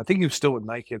 I think he was still with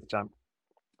Nike at the time,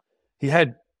 he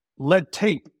had lead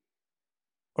tape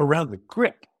around the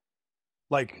grip,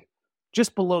 like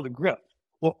just below the grip.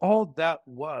 Well, all that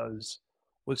was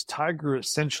Tiger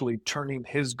essentially turning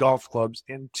his golf clubs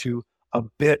into a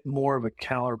bit more of a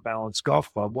counterbalanced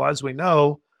golf club. Well, as we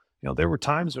know, there were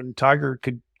times when Tiger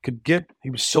could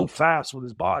he was so fast with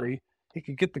his body, he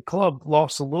could get the club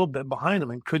lost a little bit behind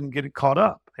him and couldn't get it caught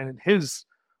up. And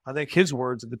I think his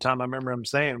words at the time, I remember him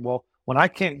saying, well, when I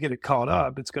can't get it caught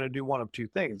up, it's going to do one of two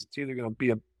things. It's either going to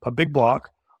be a big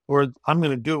block, or I'm going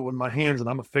to do it with my hands and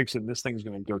I'm going to fix it, and this thing's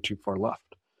going to go too far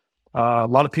left. A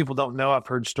lot of people don't know. I've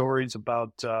heard stories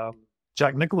about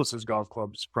Jack Nicklaus's golf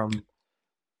clubs from,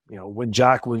 when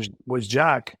Jack was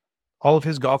Jack. All of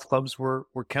his golf clubs were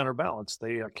counterbalanced.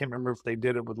 I can't remember if they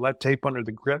did it with lead tape under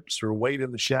the grips or weight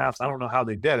in the shafts. I don't know how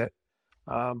they did it,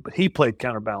 but he played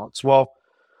counterbalance. Well,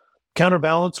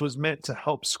 counterbalance was meant to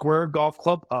help square a golf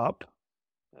club up.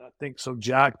 I think so.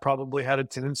 Jack probably had a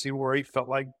tendency where he felt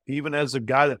like, even as a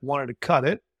guy that wanted to cut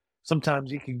it,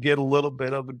 sometimes he could get a little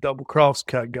bit of a double cross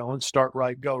cut going, start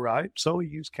right, go right. So he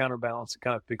used counterbalance to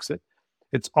kind of fix it.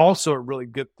 It's also a really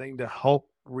good thing to help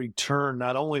return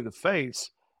not only the face,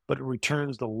 but it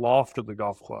returns the loft of the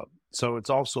golf club. So it's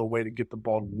also a way to get the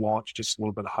ball launched just a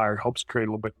little bit higher, helps create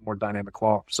a little bit more dynamic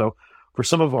loft. So for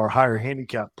some of our higher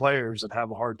handicap players that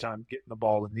have a hard time getting the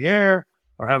ball in the air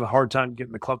or have a hard time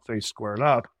getting the club face squared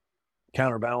up,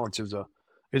 counterbalance is a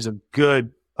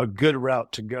good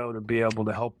route to go to be able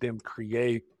to help them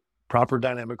create proper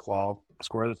dynamic loft,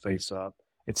 square the face up.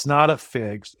 It's not a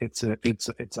fix. It's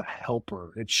a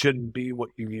helper. It shouldn't be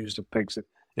what you use to fix it.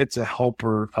 It's a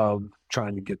helper of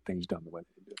trying to get things done the way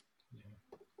they do.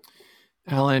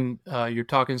 Alan, you're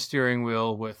talking steering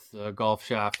wheel with the golf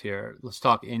shaft here. Let's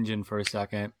talk engine for a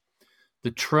second.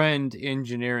 The trend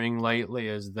engineering lately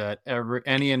is that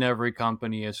any and every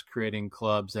company is creating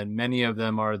clubs, and many of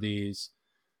them are these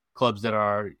clubs that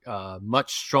are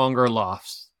much stronger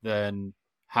lofts than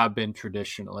have been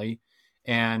traditionally,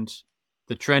 and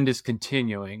the trend is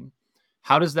continuing.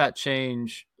 How does that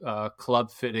change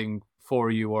club fitting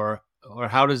for you, or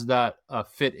how does that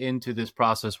fit into this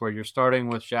process where you're starting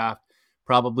with shaft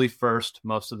probably first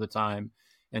most of the time,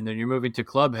 and then you're moving to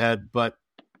club head, but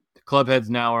the club heads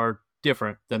now are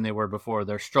different than they were before.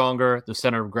 They're stronger. The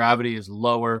center of gravity is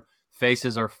lower.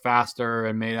 Faces are faster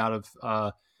and made out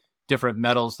of different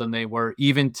metals than they were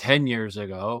even 10 years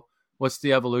ago. What's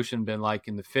the evolution been like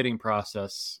in the fitting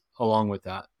process along with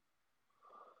that?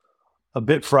 A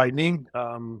bit frightening.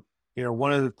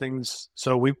 One of the things,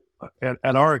 so we, at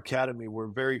our academy, we're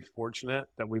very fortunate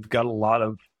that we've got a lot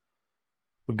of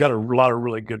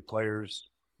really good players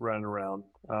running around.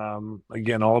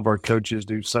 Again, all of our coaches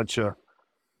do such a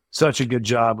good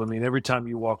job. I mean, every time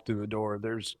you walk through the door,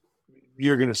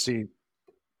 you're going to see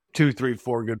 2, 3,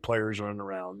 4 good players running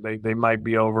around. They might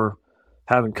be over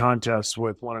having contests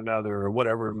with one another or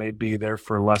whatever it may be there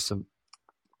for a lesson.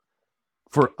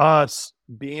 For us,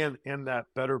 being in that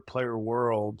better player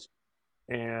world,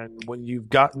 and when you've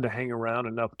gotten to hang around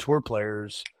enough tour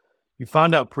players, you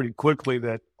find out pretty quickly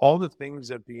that all the things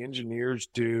that the engineers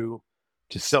do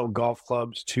to sell golf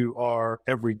clubs to our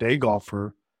everyday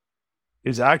golfer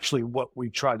is actually what we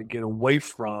try to get away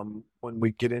from when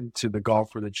we get into the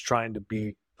golfer that's trying to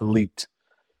be elite.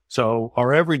 So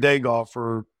our everyday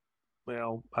golfer,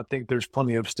 I think there's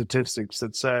plenty of statistics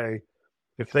that say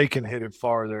if they can hit it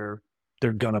farther,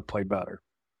 they're going to play better.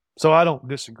 So I don't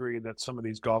disagree that some of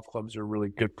these golf clubs are really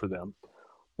good for them.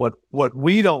 What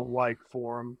we don't like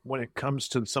for them when it comes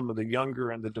to some of the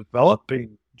younger and the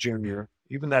developing junior,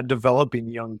 even that developing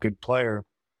young good player,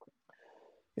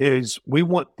 is we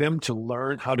want them to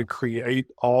learn how to create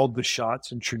all the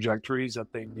shots and trajectories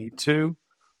that they need to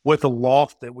with a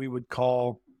loft that we would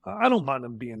call, I don't mind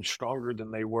them being stronger than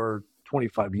they were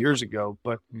 25 years ago,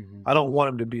 but I don't want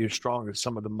them to be as strong as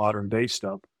some of the modern day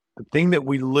stuff. The thing that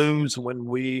we lose when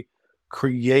we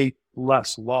create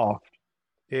less loft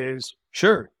is,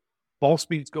 sure, ball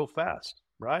speeds go fast,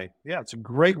 right? Yeah, it's a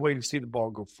great way to see the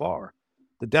ball go far.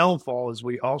 The downfall is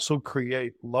we also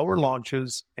create lower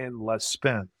launches and less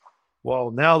spin.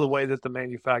 Well, now the way that the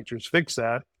manufacturers fix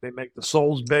that, they make the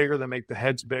soles bigger, they make the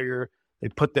heads bigger, they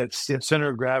put that center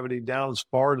of gravity down as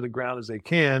far to the ground as they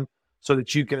can so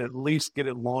that you can at least get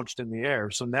it launched in the air.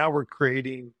 So now we're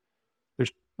creating,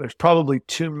 there's probably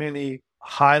too many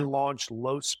high launch,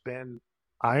 low spin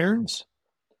irons,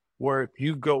 where if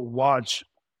you go watch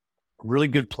really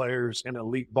good players and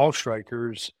elite ball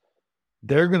strikers,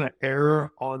 they're going to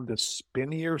err on the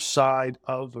spinnier side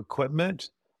of equipment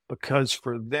because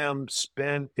for them,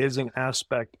 spin is an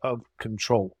aspect of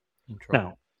control.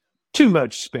 Now, too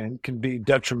much spin can be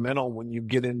detrimental when you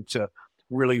get into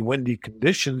really windy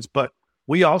conditions, but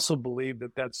we also believe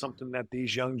that that's something that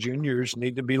these young juniors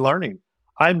need to be learning.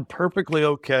 I'm perfectly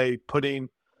okay putting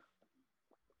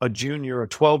a junior, a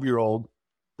 12-year-old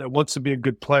that wants to be a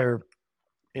good player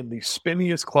in the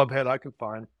spinniest club head I can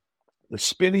find, the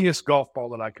spinniest golf ball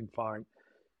that I can find,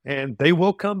 and they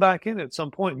will come back in at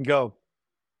some point and go,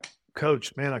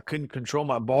 Coach, man, I couldn't control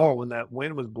my ball when that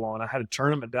wind was blowing. I had a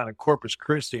tournament down in Corpus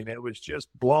Christi, and it was just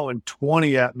blowing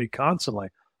 20 at me constantly.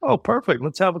 Oh, perfect.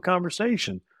 Let's have a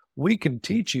conversation. We can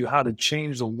teach you how to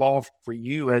change the loft for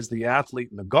you as the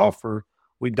athlete and the golfer.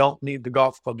 We don't need the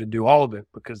golf club to do all of it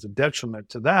because the detriment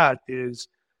to that is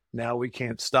now we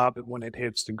can't stop it when it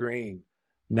hits the green.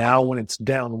 Now when it's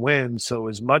downwind, so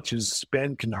as much as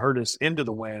spin can hurt us into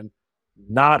the wind,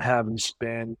 not having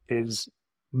spin is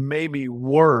maybe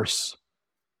worse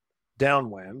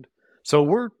downwind.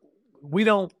 So we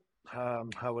don't,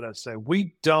 how would I say?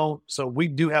 So we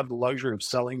do have the luxury of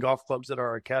selling golf clubs at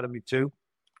our academy too.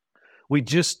 We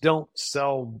just don't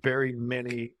sell very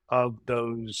many of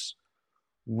those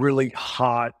really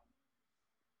hot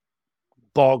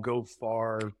ball go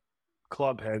far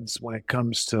club heads when it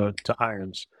comes to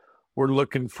irons. We're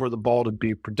looking for the ball to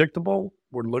be predictable.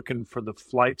 We're looking for the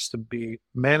flights to be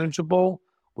manageable.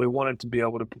 We want it to be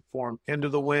able to perform into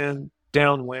the wind,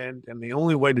 downwind, and the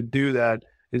only way to do that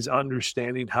is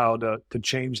understanding how to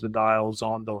change the dials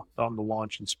on the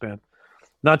launch and spin.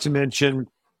 Not to mention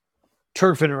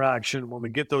turf interaction. When we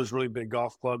get those really big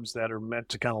golf clubs that are meant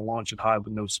to kind of launch it high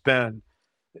with no spin,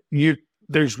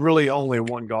 there's really only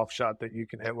one golf shot that you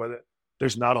can hit with it.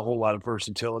 There's not a whole lot of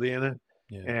versatility in it.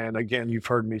 Yeah. And again, you've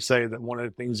heard me say that one of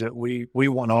the things that we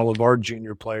want all of our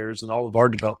junior players and all of our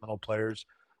developmental players,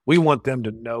 we want them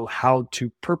to know how to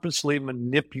purposely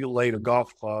manipulate a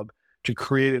golf club to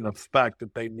create an effect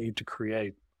that they need to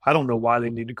create. I don't know why they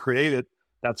need to create it.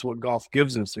 That's what golf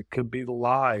gives us. It could be the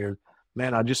lie or,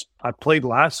 man, I played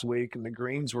last week and the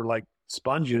greens were like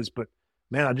sponges, but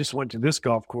man, I just went to this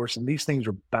golf course and these things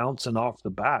are bouncing off the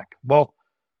back. Well,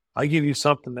 I give you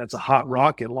something that's a hot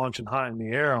rocket launching high in the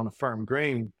air on a firm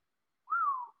green.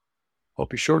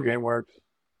 Hope your short game works.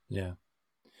 Yeah.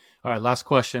 All right, last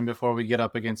question before we get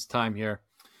up against time here.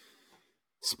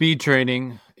 Speed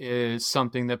training is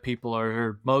something that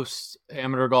most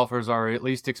amateur golfers are at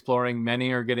least exploring.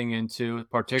 Many are getting into,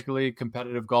 particularly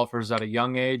competitive golfers at a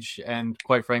young age. And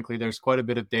quite frankly, there's quite a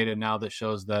bit of data now that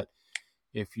shows that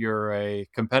if you're a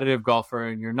competitive golfer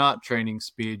and you're not training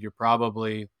speed, you're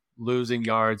probably losing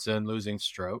yards and losing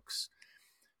strokes.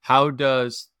 How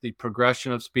does the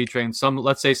progression of speed training,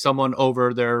 let's say someone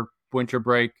over their winter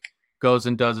break goes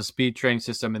and does a speed training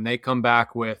system and they come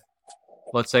back with,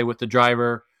 let's say with the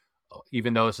driver,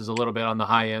 even though this is a little bit on the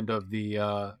high end of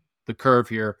the curve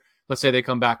here, let's say they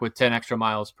come back with 10 extra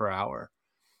miles per hour.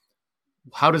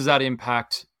 How does that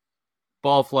impact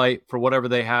ball flight for whatever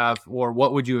they have, or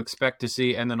what would you expect to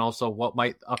see? And then also how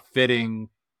might a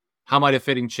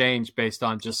fitting change based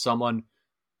on just someone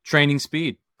training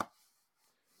speed?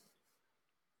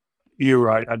 You're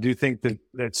right. I do think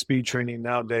that speed training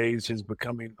nowadays is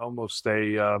becoming almost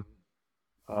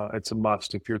it's a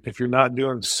must. If you're not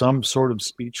doing some sort of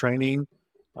speed training,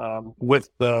 with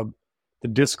the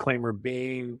disclaimer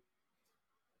being,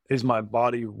 is my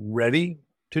body ready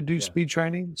to do speed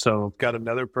training? So I've got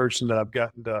another person that I've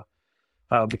gotten to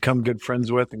become good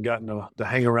friends with and gotten to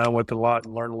hang around with a lot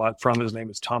and learn a lot from. His name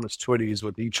is Thomas Twitty. He's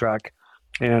with E-Track.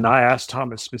 And I asked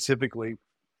Thomas specifically,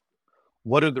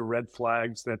 what are the red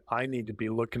flags that I need to be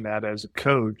looking at as a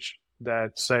coach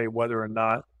that say whether or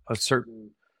not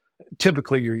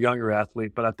typically you're a younger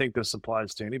athlete, but I think this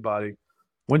applies to anybody,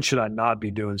 when should I not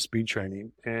be doing speed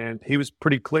training? And he was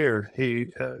pretty clear. He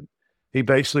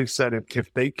basically said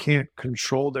if they can't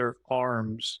control their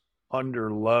arms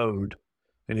under load,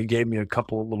 and he gave me a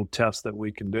couple of little tests that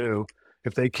we can do.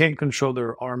 If they can't control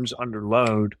their arms under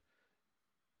load,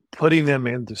 putting them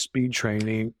into speed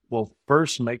training will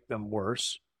first make them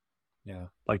worse. Yeah.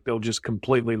 Like they'll just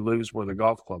completely lose where the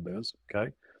golf club is.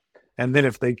 Okay. And then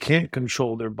if they can't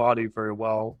control their body very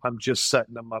well, I'm just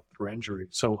setting them up for injury.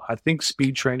 So I think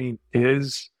speed training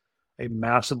is a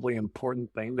massively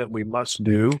important thing that we must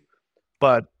do.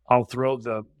 But I'll throw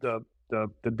the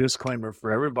disclaimer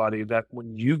for everybody that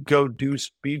when you go do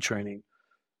speed training,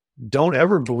 don't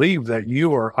ever believe that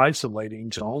you are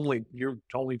isolating you're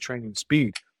only training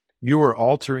speed. You are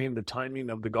altering the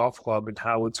timing of the golf club and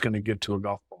how it's going to get to a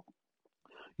golf ball.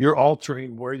 You're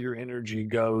altering where your energy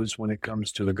goes when it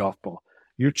comes to the golf ball.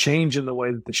 You're changing the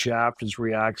way that the shaft is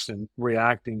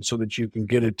reacting so that you can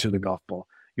get it to the golf ball.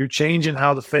 You're changing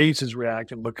how the face is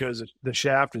reacting because the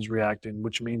shaft is reacting,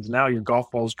 which means now your golf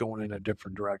ball is going in a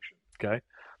different direction. Okay.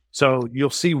 So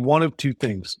you'll see one of two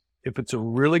things. If it's a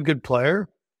really good player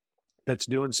that's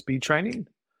doing speed training,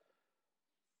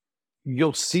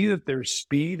 you'll see that their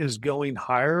speed is going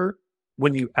higher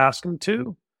when you ask them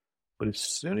to. But as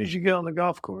soon as you get on the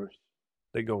golf course,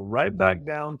 they go right back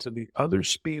down to the other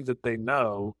speed that they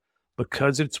know,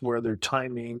 because it's where their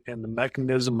timing and the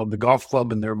mechanism of the golf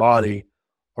club in their body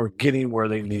are getting where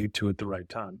they need to at the right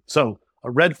time. So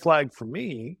a red flag for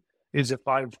me is if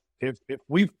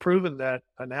we've proven that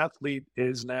an athlete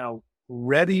is now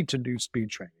ready to do speed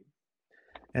training,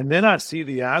 and then I see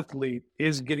the athlete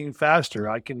is getting faster,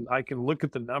 I can look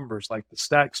at the numbers. Like the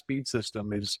stack speed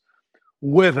system is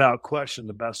without question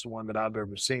the best one that I've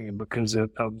ever seen because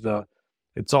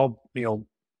it's all,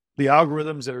 the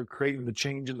algorithms that are creating the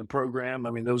change in the program. I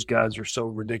mean, those guys are so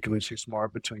ridiculously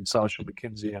smart between Sasha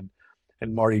McKenzie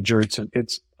and Marty Jertson.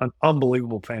 It's an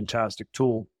unbelievable, fantastic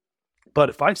tool. But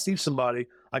if I see somebody,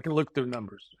 I can look at their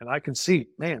numbers and I can see,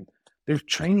 man, their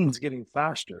training's getting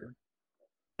faster.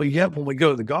 But yet when we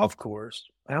go to the golf course,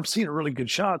 and I'm seeing really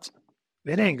good shots,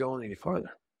 it ain't going any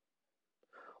farther.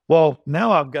 Well,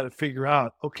 now I've got to figure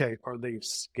out, okay, are they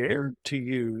scared to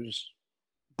use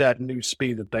that new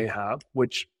speed that they have,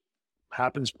 which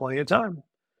happens plenty of time,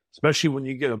 especially when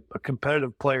you get a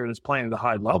competitive player that's playing at a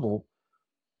high level.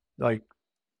 Like,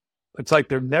 it's like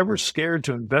they're never scared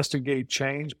to investigate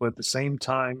change, but at the same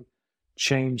time,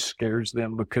 change scares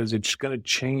them because it's going to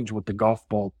change what the golf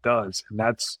ball does, and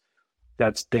that's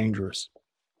dangerous.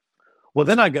 Well,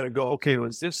 then I got to go, okay,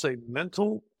 was this a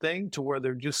mental thing to where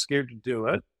they're just scared to do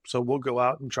it? So we'll go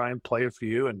out and try and play a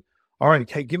few. And all right,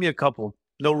 hey, give me a couple,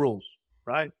 no rules,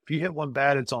 right? If you hit one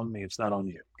bad, it's on me. It's not on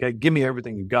you. Okay, give me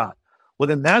everything you got. Well,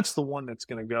 then that's the one that's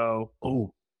going to go,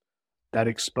 oh, that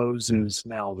exposes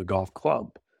now the golf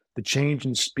club. The change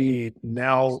in speed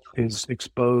now is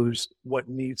exposed what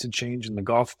needs to change in the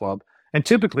golf club. And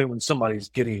typically when somebody's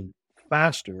getting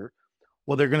faster,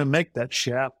 well, they're going to make that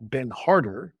shaft bend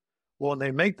harder. Well, when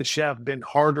they make the shaft bend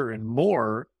harder and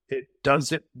more, it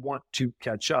doesn't want to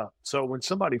catch up. So when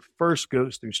somebody first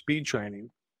goes through speed training,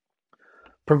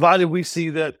 provided we see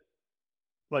that,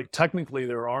 like, technically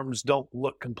their arms don't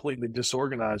look completely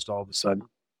disorganized all of a sudden,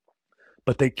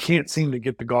 but they can't seem to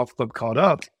get the golf club caught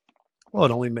up, well,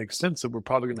 it only makes sense that we're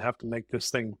probably going to have to make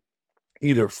this thing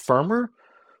either firmer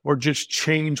or just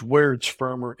change where it's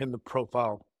firmer in the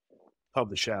profile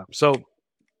of the shaft. So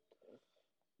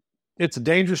it's a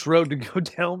dangerous road to go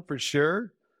down for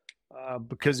sure,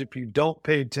 because if you don't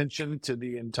pay attention to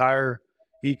the entire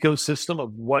ecosystem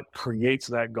of what creates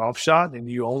that golf shot and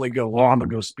you only go, well, I'm going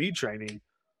to go speed training,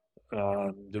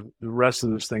 the rest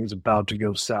of this thing's about to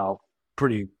go south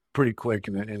pretty quick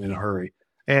and in a hurry.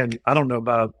 And I don't know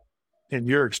about in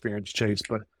your experience, Chase,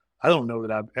 but I don't know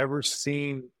that I've ever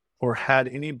seen or had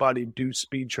anybody do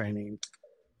speed training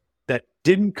that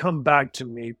didn't come back to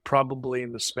me probably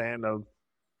in the span of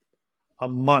a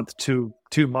month to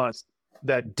 2 months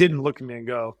that didn't look at me and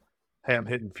go, hey, I'm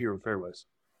hitting fewer fairways.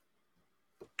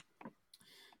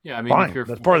 Yeah, I mean, Fine. if you're,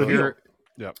 That's part of the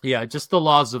deal. Yeah, just the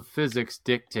laws of physics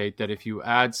dictate that if you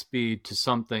add speed to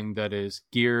something that is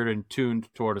geared and tuned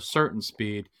toward a certain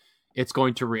speed, it's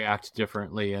going to react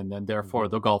differently, and then therefore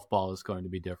the golf ball is going to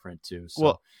be different too.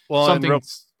 So well,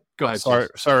 go ahead.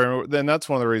 Sorry. Then that's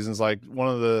one of the reasons. Like one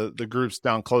of the groups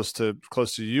down close to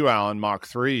you, Alan, Mach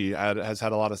 3 has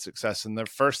had a lot of success. And the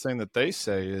first thing that they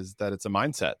say is that it's a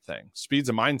mindset thing. Speed's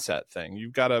a mindset thing.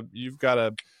 You've got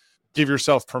to give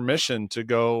yourself permission to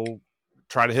go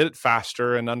try to hit it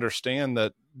faster and understand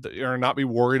that or not be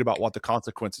worried about what the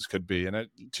consequences could be. And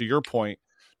to your point,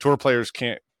 tour players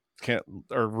can't,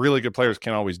 or really good players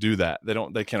can't always do that.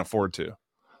 They can't afford to.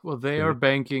 Well, they are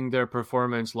banking their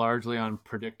performance largely on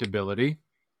predictability,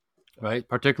 right?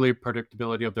 Particularly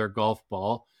predictability of their golf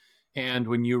ball. And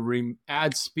when you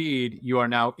add speed, you are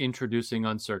now introducing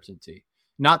uncertainty.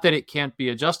 Not that it can't be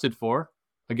adjusted for.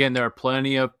 Again, there are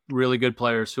plenty of really good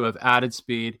players who have added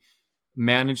speed,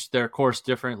 managed their course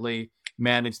differently,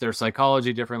 managed their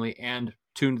psychology differently, and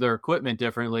tuned their equipment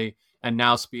differently. And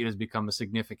now speed has become a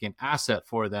significant asset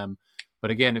for them. But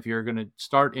again, if you're going to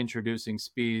start introducing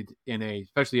speed in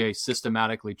especially a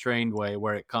systematically trained way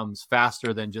where it comes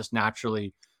faster than just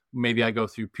naturally, maybe I go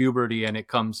through puberty and it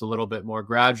comes a little bit more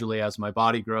gradually as my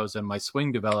body grows and my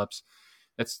swing develops,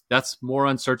 that's more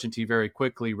uncertainty very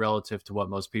quickly relative to what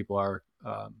most people are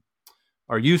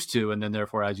used to. And then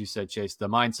therefore, as you said, Chase, the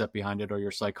mindset behind it or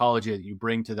your psychology that you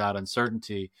bring to that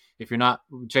uncertainty. If you're not,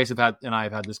 Chase and I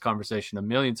have had this conversation a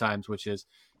million times, which is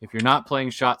if you're not playing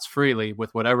shots freely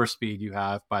with whatever speed you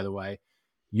have, by the way,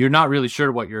 you're not really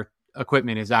sure what your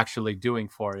equipment is actually doing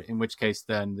for it, in which case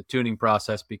then the tuning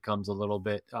process becomes a little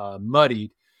bit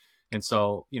muddied. And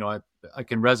so, I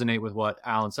can resonate with what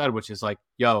Alan said, which is like,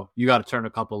 yo, you got to turn a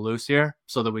couple loose here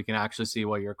so that we can actually see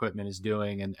what your equipment is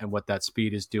doing and what that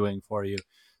speed is doing for you.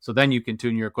 So then you can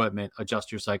tune your equipment,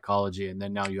 adjust your psychology, and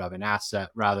then now you have an asset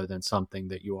rather than something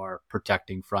that you are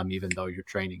protecting from, even though you're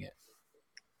training it.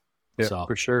 Yeah, so,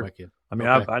 for sure. I mean,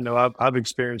 okay. I know I've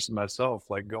experienced it myself,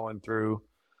 like going through,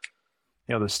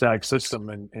 the stack system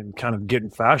and kind of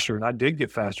getting faster. And I did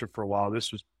get faster for a while.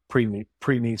 This was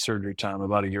pre-knee surgery time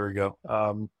about a year ago.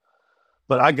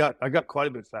 But I got quite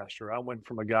a bit faster. I went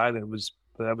from a guy that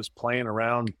was playing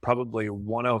around probably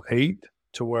 108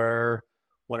 to where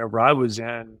whenever I was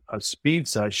in a speed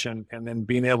session and then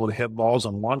being able to hit balls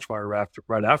on launch wire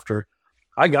right after,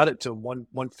 I got it to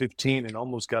 115 and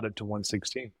almost got it to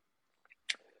 116.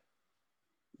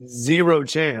 Zero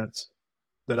chance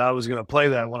that I was going to play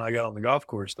that when I got on the golf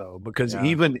course, though, because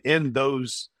even in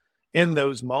those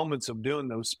moments of doing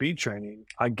those speed training,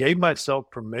 I gave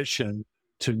myself permission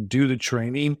to do the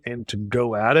training and to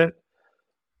go at it,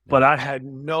 but I had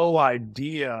no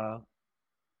idea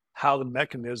how the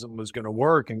mechanism was going to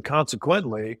work, and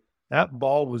consequently, that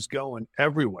ball was going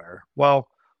everywhere. Well,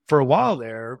 for a while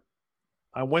there,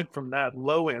 I went from that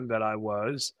low end that I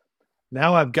was.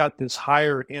 Now I've got this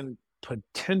higher end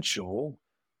potential,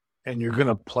 and you're going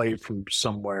to play from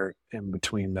somewhere in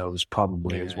between those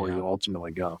probably is where you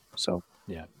ultimately go. So,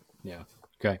 yeah.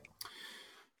 Okay.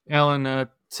 Alan,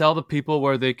 tell the people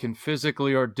where they can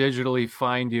physically or digitally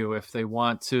find you if they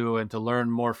want to, and to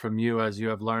learn more from you as you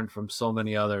have learned from so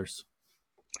many others.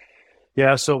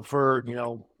 Yeah. So for,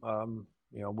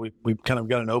 we've kind of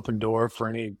got an open door for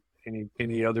any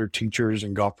other teachers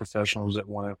and golf professionals that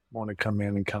want to come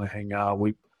in and kind of hang out.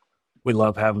 We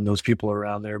love having those people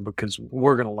around there because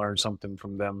we're going to learn something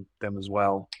from them as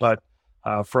well. But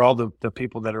for all the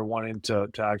people that are wanting to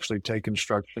actually take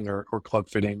instruction or club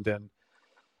fitting, then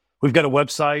We've got a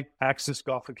website,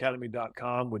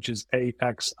 axisgolfacademy.com, which is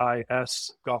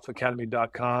AXIS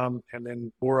golfacademy.com. And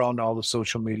then we're on all the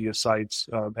social media sites.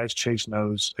 As Chase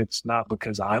knows, it's not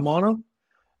because I'm on them.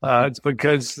 It's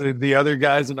because the other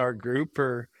guys in our group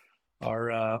are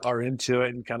into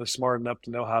it and kind of smart enough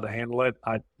to know how to handle it.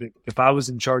 If I was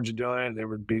in charge of doing it, there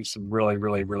would be some really,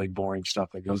 really, really boring stuff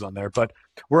that goes on there. But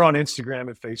we're on Instagram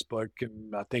and Facebook,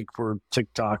 and I think we're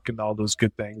TikTok and all those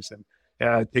good things. And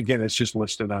again, it's just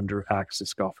listed under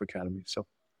Axis Golf Academy. So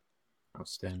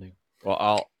outstanding.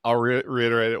 Well, I'll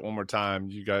reiterate it one more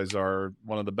time. You guys are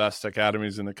one of the best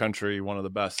academies in the country, one of the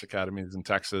best academies in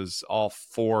Texas. All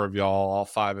 4 of y'all, all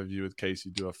 5 of you with Casey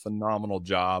do a phenomenal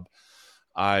job.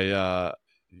 I'm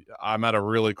at a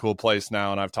really cool place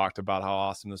now, and I've talked about how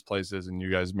awesome this place is, and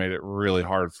you guys made it really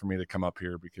hard for me to come up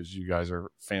here because you guys are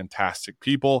fantastic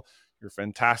people. You're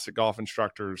fantastic golf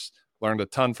instructors. Learned a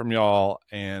ton from y'all,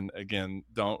 and again,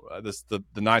 this the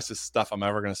nicest stuff I'm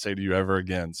ever going to say to you ever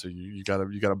again. So you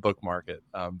gotta bookmark it.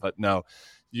 But no,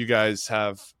 you guys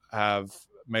have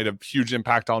made a huge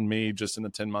impact on me just in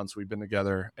the 10 months we've been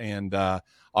together, and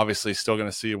obviously still going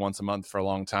to see you once a month for a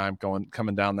long time,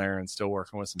 coming down there and still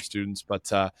working with some students.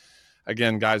 But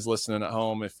again, guys listening at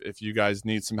home, if you guys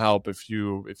need some help, if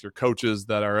you're coaches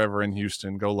that are ever in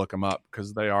Houston, go look them up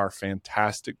because they are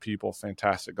fantastic people,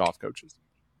 fantastic golf coaches.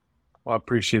 Well, I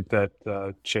appreciate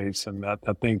that, Chase, and I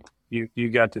think you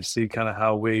got to see kind of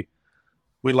how we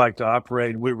like to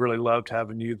operate. We really loved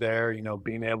having you there.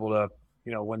 Being able to,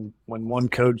 when one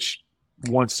coach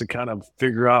wants to kind of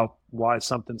figure out why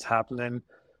something's happening,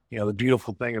 the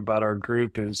beautiful thing about our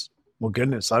group is, well,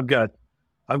 goodness, I've got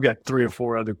 3 or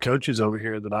 4 other coaches over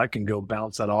here that I can go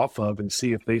bounce that off of and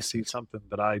see if they see something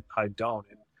that I don't.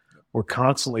 And we're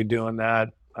constantly doing that.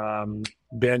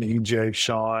 Ben, EJ,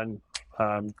 Sean,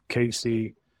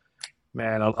 Casey,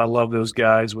 man, I love those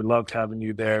guys. We loved having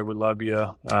you there. We love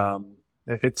you.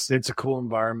 It's a cool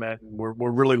environment, and we're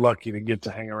really lucky to get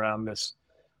to hang around this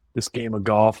game of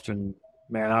golf. And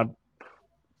man,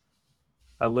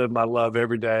 I live my love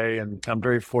every day, and I'm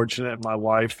very fortunate. My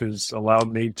wife has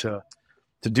allowed me to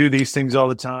do these things all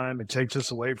the time. It takes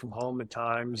us away from home at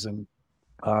times, and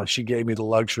she gave me the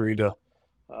luxury to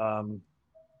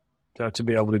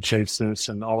be able to chase this,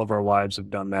 and all of our wives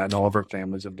have done that, and all of our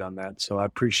families have done that. So I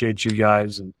appreciate you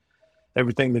guys and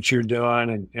everything that you're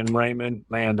doing. And Raymond,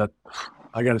 man,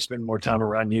 I got to spend more time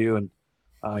around you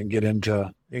and get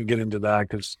into that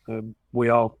because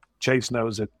Chase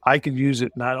knows that I could use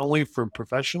it not only for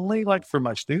professionally, like for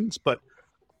my students, but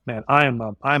man, I'm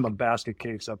a basket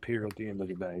case up here at the end of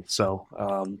the day. So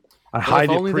I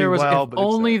hide it pretty well. If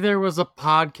only there was a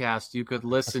podcast you could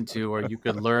listen to, or you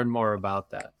could learn more about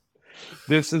that.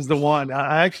 This is the one.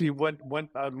 I actually went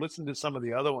I listened to some of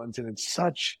the other ones, and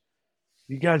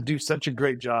you guys do such a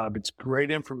great job. It's great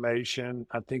information.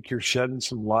 I think you're shedding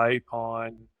some light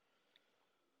on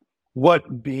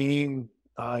what being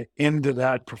into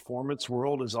that performance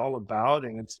world is all about.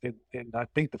 And and I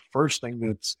think the first thing that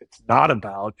it's not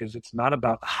about is it's not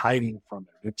about hiding from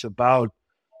it. It's about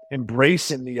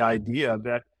embracing the idea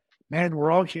that, man,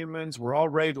 we're all humans. We're all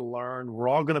ready to learn. We're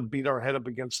all going to beat our head up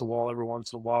against the wall every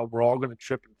once in a while. We're all going to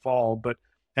trip and fall. But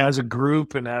as a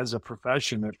group and as a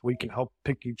profession, if we can help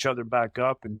pick each other back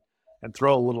up and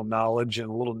throw a little knowledge and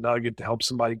a little nugget to help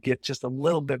somebody get just a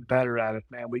little bit better at it,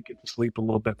 man, we get to sleep a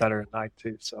little bit better at night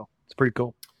too. So it's pretty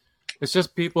cool. It's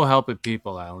just people helping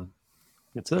people, Alan.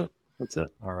 That's it.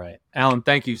 All right. Alan,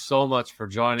 thank you so much for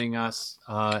joining us.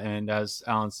 And as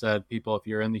Alan said, people, if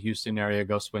you're in the Houston area,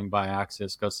 go swing by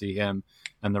Axis, go see him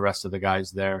and the rest of the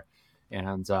guys there.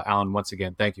 And Alan, once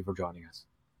again, thank you for joining us.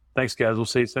 Thanks, guys. We'll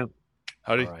see you soon.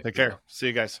 Howdy. Right. Take care. See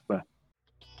you guys. Bye.